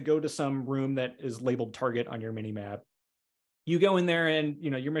is to go to some room that is labeled target on your mini map. You go in there and,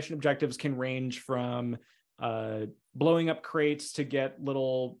 your mission objectives can range from blowing up crates to get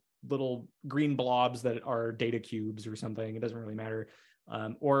little green blobs that are data cubes or something. It doesn't really matter.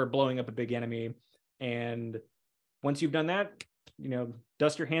 Or blowing up a big enemy. And once you've done that,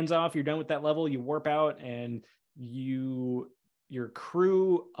 dust your hands off, you're done with that level, you warp out, and your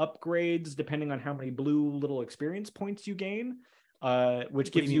crew upgrades depending on how many blue little experience points you gain,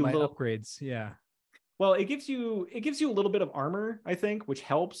 which gives you little upgrades. Yeah. Well, it gives you a little bit of armor, I think, which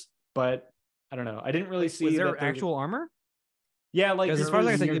helps, but I don't know. I didn't really see. Was there actual armar? Yeah, like because as far as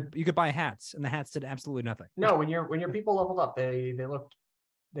I said, you could buy hats, and the hats did absolutely nothing. No, when your people leveled up, they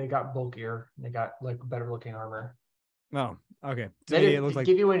got bulkier. They got like better looking armor. Oh, okay. They didn't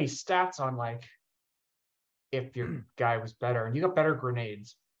give you any stats on like if your guy was better, and you got better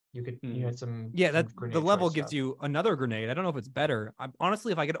grenades. You had some. Yeah, some the level gives stuff. you another grenade. I don't know if it's better.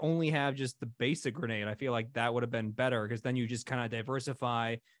 Honestly, if I could only have just the basic grenade, I feel like that would have been better, because then you just kind of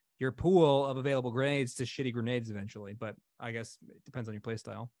diversify your pool of available grenades to shitty grenades eventually. But I guess it depends on your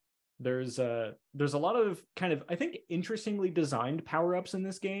playstyle. There's a lot of kind of, I think, interestingly designed power-ups in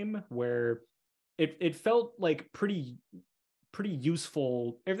this game where it felt like pretty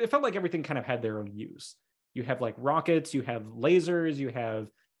useful. It felt like everything kind of had their own use. You have like rockets, you have lasers, you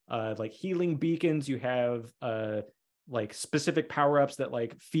have like healing beacons, you have like specific power-ups that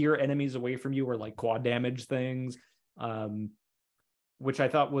like fear enemies away from you, or like quad damage things, which I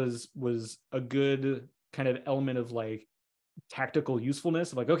thought was a good kind of element of like tactical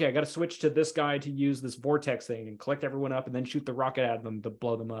usefulness of like, okay, I got to switch to this guy to use this vortex thing and collect everyone up and then shoot the rocket at them to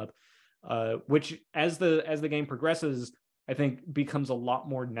blow them up, which as the game progresses, I think becomes a lot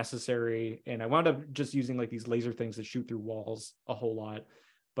more necessary. And I wound up just using like these laser things that shoot through walls a whole lot.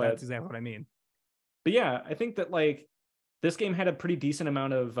 But that's exactly what I mean. But yeah, I think that like this game had a pretty decent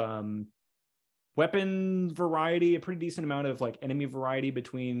amount of weapon variety, a pretty decent amount of like enemy variety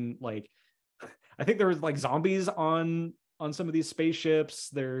between like, I think there was like zombies on some of these spaceships.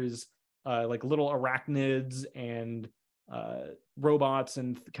 There's like little arachnids and robots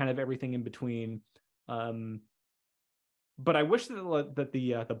and kind of everything in between. But I wish that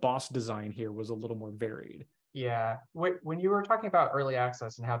the boss design here was a little more varied. Yeah, when you were talking about early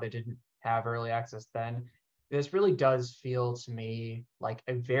access and how they didn't have early access then, this really does feel to me like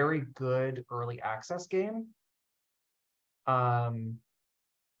a very good early access game. I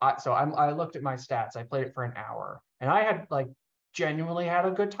looked at my stats. I played it for an hour, and I had like genuinely had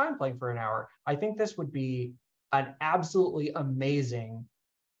a good time playing for an hour. I think this would be an absolutely amazing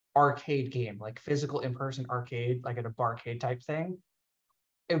arcade game, like physical in-person arcade, like at a barcade type thing.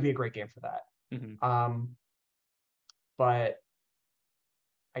 It would be a great game for that. Mm-hmm. But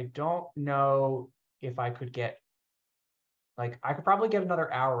I don't know if I could get, like, I could probably get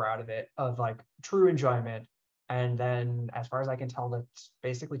another hour out of it of like true enjoyment. And then as far as I can tell, that's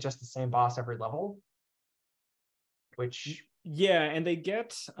basically just the same boss every level, which. Yeah. And they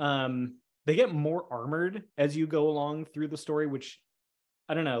get more armored as you go along through the story, which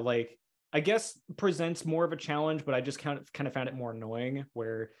I don't know, like, I guess presents more of a challenge, but I just kind of found it more annoying,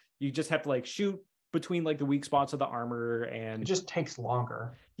 where you just have to like shoot between like the weak spots of the armor, and it just takes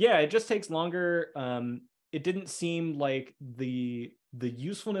longer. Yeah, it just takes longer. It didn't seem like the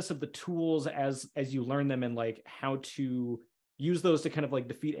usefulness of the tools as you learn them and like how to use those to kind of like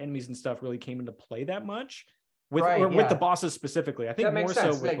defeat enemies and stuff really came into play that much with with the bosses specifically. I think that makes more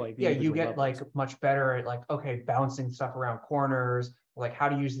sense. so with like you get levels. like much better at like, okay, bouncing stuff around corners, like how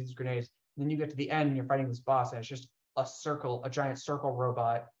to use these grenades. And then you get to the end and you're fighting this boss, and it's just a giant circle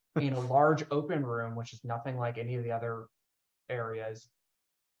robot in a large open room, which is nothing like any of the other areas,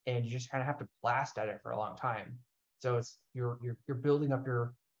 and you just kind of have to blast at it for a long time. So it's you're building up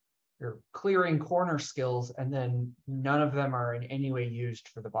your clearing corner skills, and then none of them are in any way used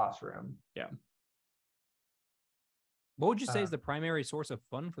for the boss room. Yeah. What would you say is the primary source of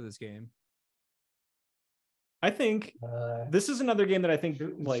fun for this game? I think this is another game that I think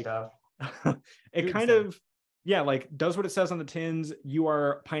like it kind of like does what it says on the tins. You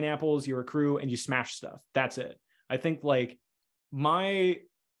are pineapples, you're a crew, and you smash stuff. That's it. I think like I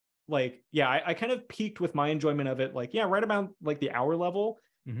kind of peaked with my enjoyment of it, like, right about like the hour level.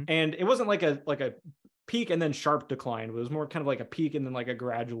 Mm-hmm. And it wasn't like a peak and then sharp decline. It was more kind of like a peak and then like a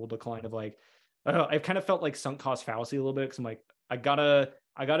gradual decline of like, I kind of felt like sunk cost fallacy a little bit, because I'm like, I gotta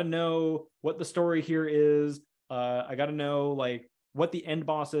know what the story here is. I gotta know like what the end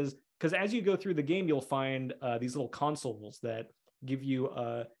boss is, because as you go through the game, you'll find these little consoles that give you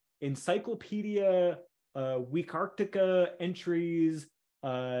encyclopedia, Weekarctica entries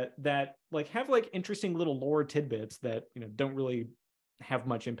that like have like interesting little lore tidbits that don't really have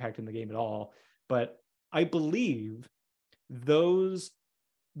much impact in the game at all. But I believe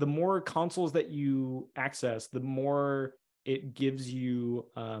the more consoles that you access, the more it gives you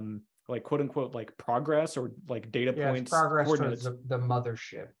like quote unquote like progress or like data points, progress towards the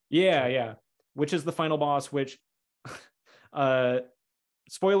mothership. Yeah, which is the final boss, which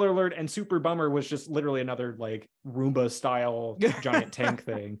Spoiler alert, and Super Bummer was just literally another like Roomba style giant tank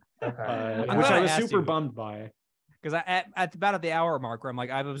thing, Okay. which I'm glad I I was asked super you. bummed by. Because at about at the hour mark where I'm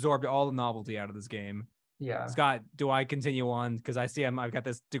like, I've absorbed all the novelty out of this game. Yeah. Scott, do I continue on? Because I see I've got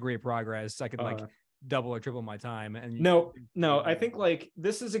this degree of progress. I could like Uh, double or triple my time. And No, I think like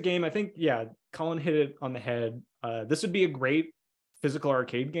this is a game. I think, yeah, Colin hit it on the head. This would be a great physical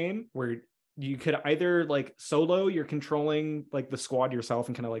arcade game where you could either like solo, you're controlling like the squad yourself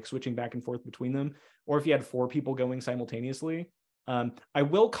and kind of like switching back and forth between them, or if you had 4 people going simultaneously. I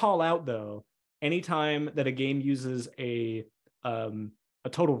will call out though, anytime that a game uses a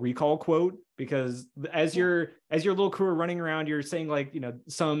Total Recall quote, because as your little crew are running around, you're saying like, you know,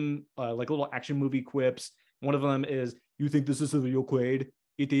 some like little action movie quips. One of them is, "You think this is a real Quaid?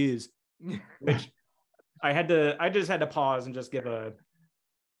 It is." Which I just had to pause and just give a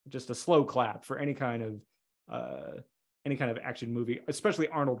slow clap for any kind of action movie, especially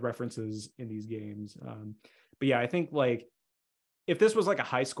Arnold references in these games. But yeah, I think like if this was like a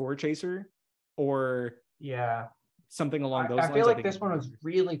high score chaser or Yeah. something along those lines, I feel like think this one was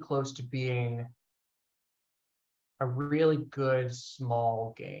really close to being a really good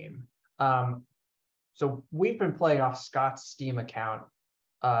small game. So we've been playing off Scott's Steam account.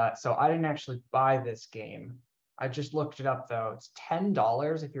 So I didn't actually buy this game. I just looked it up though. It's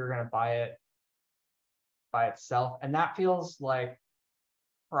 $10 if you're gonna buy it by itself, and that feels like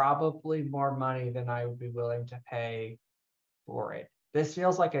probably more money than I would be willing to pay for it. This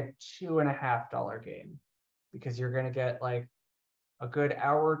feels like a $2.50 game because you're gonna get like a good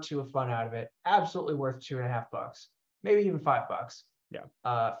hour or two of fun out of it. Absolutely worth $2.50, maybe even $5.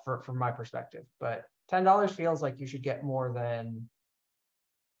 Yeah. From my perspective, but $10 feels like you should get more than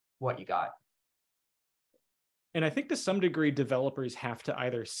what you got. And I think to some degree, developers have to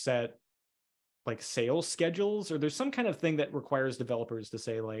either set like sales schedules, or there's some kind of thing that requires developers to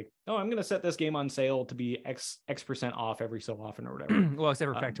say like, oh, I'm going to set this game on sale to be X% off every so often or whatever. Well,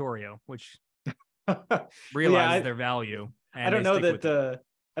 except for Factorio, which Well, realizes their value. I don't know that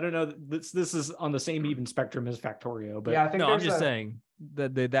I don't know this is on the same even spectrum as Factorio, but yeah, I think no, I'm just saying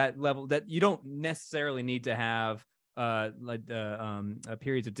that that level that you don't necessarily need to have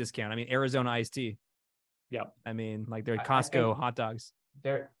periods of discount. I mean, Arizona iced tea. Yeah. I mean, like they're Costco hot dogs.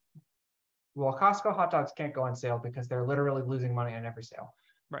 Well, Costco hot dogs can't go on sale because they're literally losing money on every sale.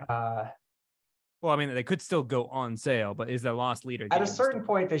 Right. Well, I mean, they could still go on sale, but is the loss leader at a certain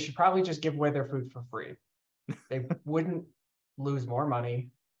point, they should probably just give away their food for free. They wouldn't lose more money.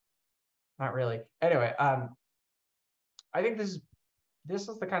 Not really. Anyway, I think this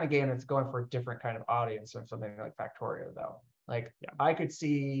is the kind of game that's going for a different kind of audience or something like Factorio, though. Like, yeah. I could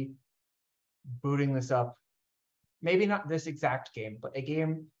see booting this up, maybe not this exact game, but a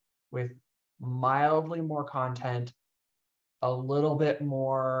game with mildly more content, a little bit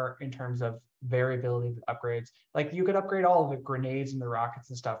more in terms of variability with upgrades. Like, you could upgrade all of the grenades and the rockets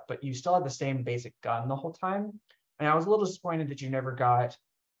and stuff, but you still had the same basic gun the whole time. And I was a little disappointed that you never got,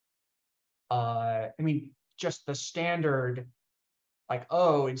 I mean, just the standard, like,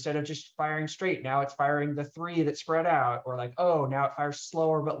 oh, instead of just firing straight, now it's firing the 3 that spread out, or like, oh, now it fires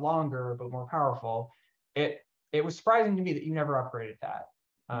slower but longer but more powerful. It was surprising to me that you never upgraded that.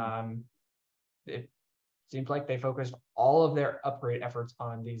 It seems like they focused all of their upgrade efforts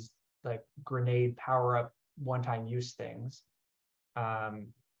on these like grenade power up one-time use things. But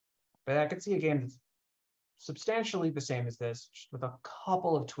I could see a game that's substantially the same as this, just with a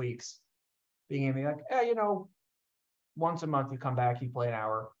couple of tweaks, being able to be like, you know, once a month you come back, you play an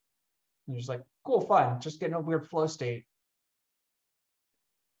hour, and you're just like, cool, fun, just getting a weird flow state.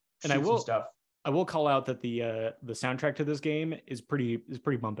 And I will call out that the soundtrack to this game is pretty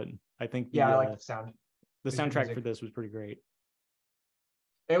bumping. I think I like the sound. The soundtrack for this was pretty great.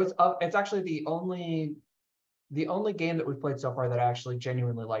 It was it's actually the only game that we've played so far that I actually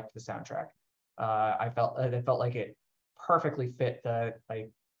genuinely liked the soundtrack. It felt like it perfectly fit the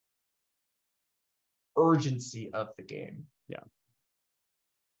like urgency of the game. Yeah.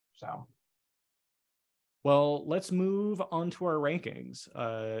 So, well, let's move on to our rankings.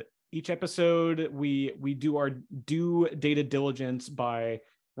 Each episode we do our due data diligence by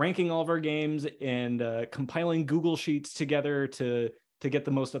ranking all of our games and compiling Google Sheets together to get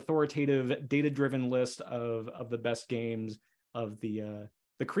the most authoritative data-driven list of the best games, of the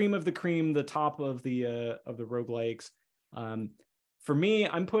cream of the cream, the top of the roguelikes. For me,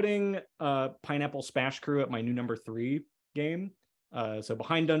 I'm putting Pineapple Smash Crew at my new number 3 game. So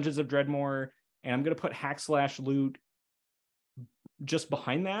behind Dungeons of Dreadmore, and I'm gonna put Hack Slash Loot just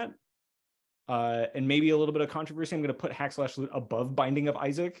behind that. And maybe a little bit of controversy, I'm going to put Hack Slash Loot above Binding of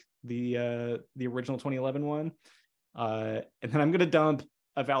Isaac, the original 2011 one. And then I'm gonna dump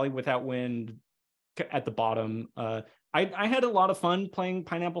A Valley Without Wind at the bottom. I had a lot of fun playing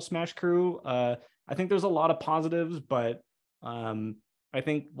Pineapple Smash Crew. I think there's a lot of positives, but I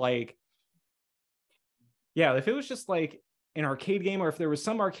think like, yeah, if it was just like an arcade game, or if there was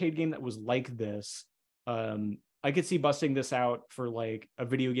some arcade game that was like this, I could see busting this out for like a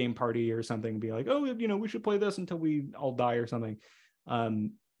video game party or something, be like, oh, you know, we should play this until we all die or something.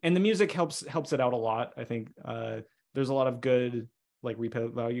 And the music helps it out a lot. I think there's a lot of good like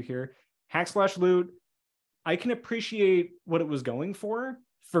replay value here. Hack slash loot, I can appreciate what it was going for.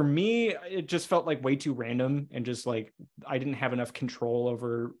 For me, it just felt like way too random, and just like I didn't have enough control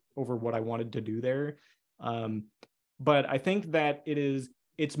over what I wanted to do there. But I think that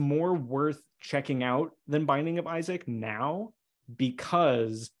it's more worth checking out than Binding of Isaac now,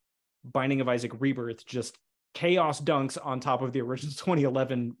 because Binding of Isaac Rebirth just chaos dunks on top of the original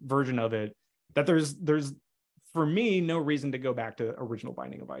 2011 version of it, that there's for me no reason to go back to original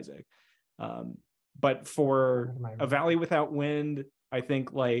Binding of Isaac. But for A Valley Without Wind, I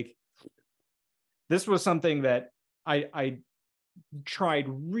think like this was something that I tried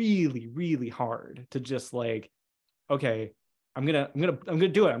really, really hard to just like, okay, I'm gonna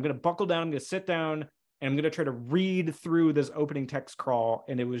do it. I'm gonna buckle down, I'm gonna sit down, and I'm gonna try to read through this opening text crawl.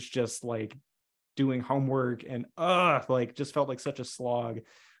 And it was just like doing homework, and like just felt like such a slog.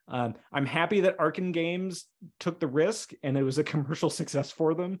 I'm happy that Arkan Games took the risk and it was a commercial success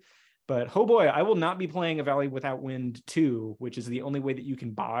for them. But oh boy, I will not be playing A Valley Without Wind 2, which is the only way that you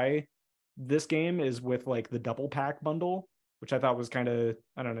can buy this game is with like the double pack bundle, which I thought was kind of,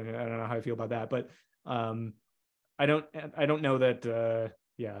 I don't know how I feel about that, but I don't know that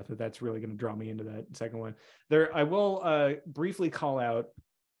that's really going to draw me into that second one. I will briefly call out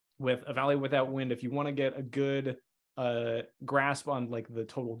with A Valley Without Wind, if you want to get a good grasp on like the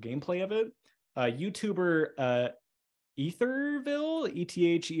total gameplay of it, YouTuber Etherville,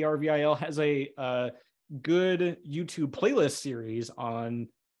 ETHERVIL, has a good YouTube playlist series on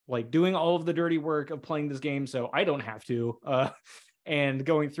like doing all of the dirty work of playing this game, so I don't have to, and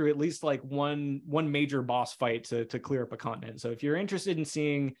going through at least like one major boss fight to clear up a continent. So if you're interested in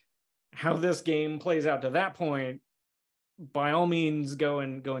seeing how this game plays out to that point, by all means go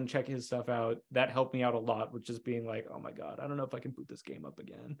and check his stuff out. That helped me out a lot with just being like, oh my god, I don't know if I can boot this game up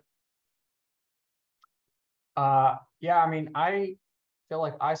again. Yeah, I mean, I feel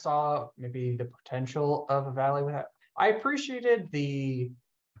like I saw maybe the potential of A Valley Without. I appreciated the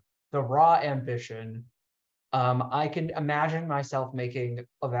raw ambition. I can imagine myself making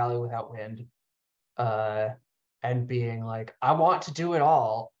A Valley Without Wind, and being like, I want to do it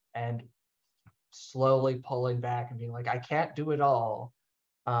all, and slowly pulling back and being like, I can't do it all.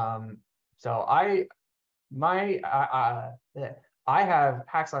 So I have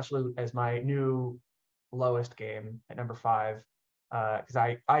Hack Slash Loot as my new lowest game at number 5, because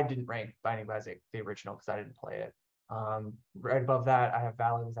I didn't rank Binding of Isaac the original because I didn't play it. Right above that, I have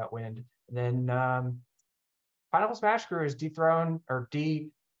Valley Without Wind, and then Pineapple Smash Crew is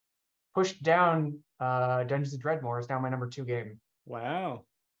pushed down. Dungeons of Dreadmore is now my number 2 game. Wow.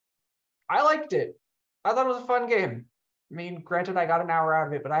 I liked it. I thought it was a fun game. I mean, granted, I got an hour out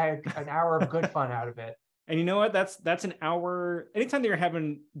of it, but I had an hour of good fun out of it. And you know what? That's an hour. Anytime that you're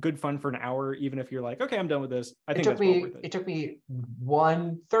having good fun for an hour, even if you're like, okay, I'm done with this, I think it took me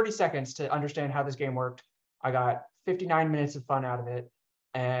 30 seconds to understand how this game worked. I got 59 minutes of fun out of it,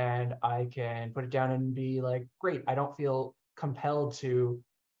 and I can put it down and be like, great. I don't feel compelled to.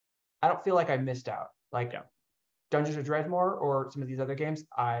 I don't feel like I missed out. Like Dungeons of Dreadmore or some of these other games,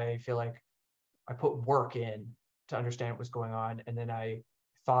 I feel like I put work in to understand what was going on, and then I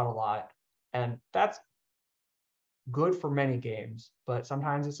thought a lot, and that's good for many games, but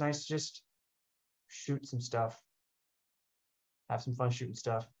sometimes it's nice to just shoot some stuff, have some fun shooting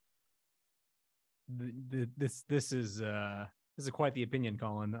stuff. This is quite the opinion,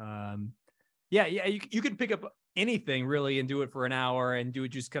 Colin. You could pick up anything really and do it for an hour and do it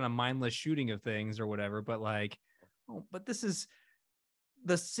just kind of mindless shooting of things or whatever, but this is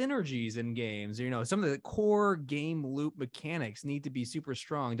the synergies in games. Some of the core game loop mechanics need to be super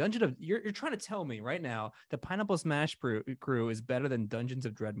strong. You're trying to tell me right now that Pineapple Smash Crew is better than Dungeons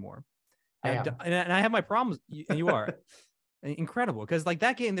of Dreadmore. And I have my problems, and you are. Incredible, because like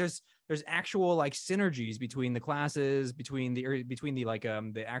that game, there's actual like synergies between the classes, between the like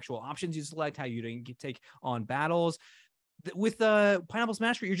the actual options you select, how you take on battles. With the Pineapple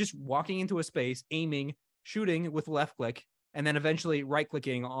Smash Crew, you're just walking into a space, aiming, shooting with left click, and then eventually right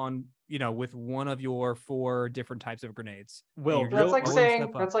clicking on, with one of your 4 different types of grenades. Well, that's like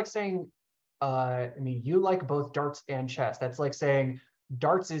saying, I mean, you like both darts and chess. That's like saying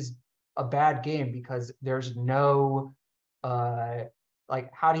darts is a bad game because there's no like,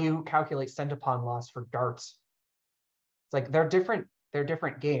 how do you calculate centipon loss for darts? It's like they're different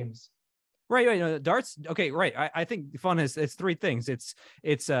games. Right. No, darts. Okay. Right. I think fun is it's three things. It's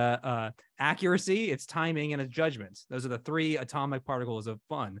accuracy, it's timing, and it's judgment. Those are the three atomic particles of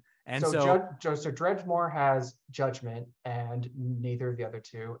fun. And so Dredgemore has judgment and neither of the other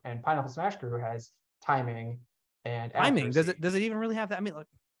two, and Pineapple Smash Crew has timing and timing. accuracy. Does it even really have that? I mean, like,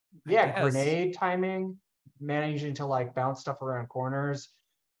 yeah, grenade timing, managing to like bounce stuff around corners.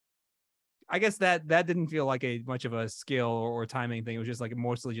 I guess that didn't feel like much of a skill or timing thing. It was just like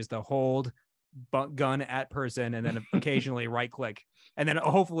mostly just a hold gun at person and then occasionally right click. And then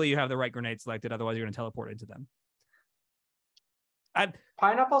hopefully you have the right grenade selected. Otherwise you're going to teleport into them.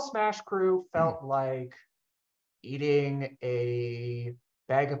 Pineapple Smash Crew felt like eating a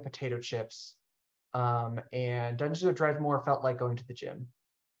bag of potato chips. And Dungeons of Dredgemore felt like going to the gym.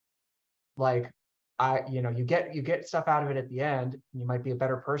 Like, you get stuff out of it at the end. You might be a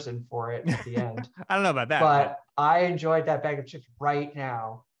better person for it at the end. I don't know about that, but I enjoyed that bag of chips right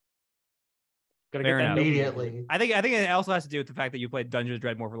now. Gotta get that immediately. I think it also has to do with the fact that you played Dungeons of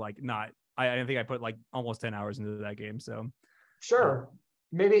Dredgemore for like I think I put like almost 10 hours into that game. So sure,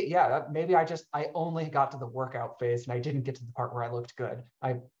 maybe I only got to the workout phase and I didn't get to the part where I looked good.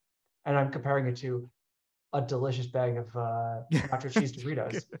 I'm comparing it to a delicious bag of nacho cheese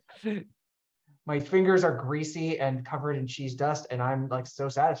Doritos. My fingers are greasy and covered in cheese dust, and I'm like so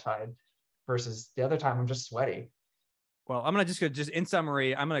satisfied. Versus the other time, I'm just sweaty. Well, I'm gonna just in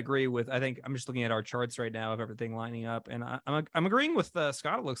summary, I'm gonna agree with. I think I'm just looking at our charts right now of everything lining up, and I'm agreeing with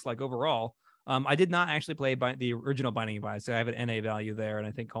Scott. It looks like overall. I did not actually play the original Binding of Isaac, so I have an NA value there, and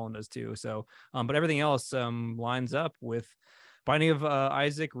I think Colin does too. So, but everything else lines up with Binding of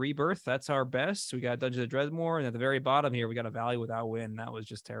Isaac Rebirth. That's our best. We got Dungeons of Dredgemore, and at the very bottom here, we got a value without win. That was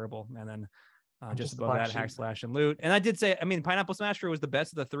just terrible, and then. Just above that, Hack, Slash, and Loot. And I did say, I mean, Pineapple Smash Crew was the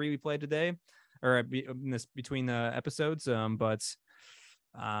best of the three we played today, or between the episodes. But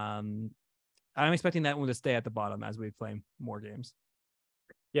I'm expecting that one to stay at the bottom as we play more games.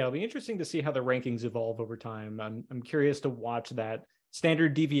 Yeah, it'll be interesting to see how the rankings evolve over time. I'm curious to watch that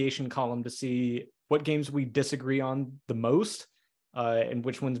standard deviation column to see what games we disagree on the most, and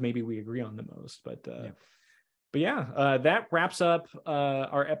which ones maybe we agree on the most. But that wraps up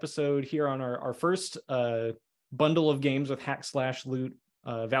our episode here on our first bundle of games with Hack, Slash, Loot,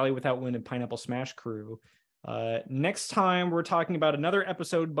 Valley Without Wind, and Pineapple Smash Crew. Next time, we're talking about another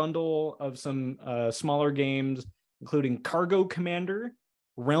episode bundle of some smaller games, including Cargo Commander,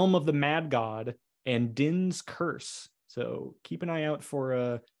 Realm of the Mad God, and Din's Curse. So keep an eye out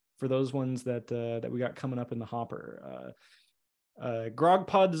for those ones that we got coming up in the hopper.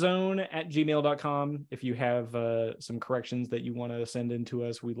 grogpodzone@gmail.com if you have some corrections that you want to send in to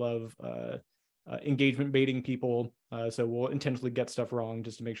us. We love engagement baiting people, so we'll intentionally get stuff wrong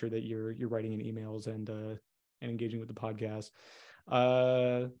just to make sure that you're writing in emails and engaging with the podcast.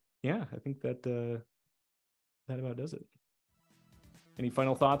 I think that about does it. Any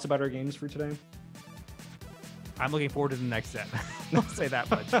final thoughts about our games for today? I'm looking forward to the next set. I'll say that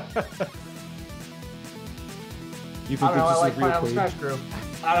much. You think I like Pineapple Smash Crew.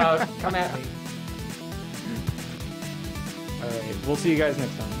 I don't know, come at me. All right, we'll see you guys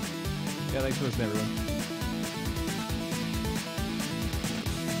next time. Yeah, thanks for listening, everyone.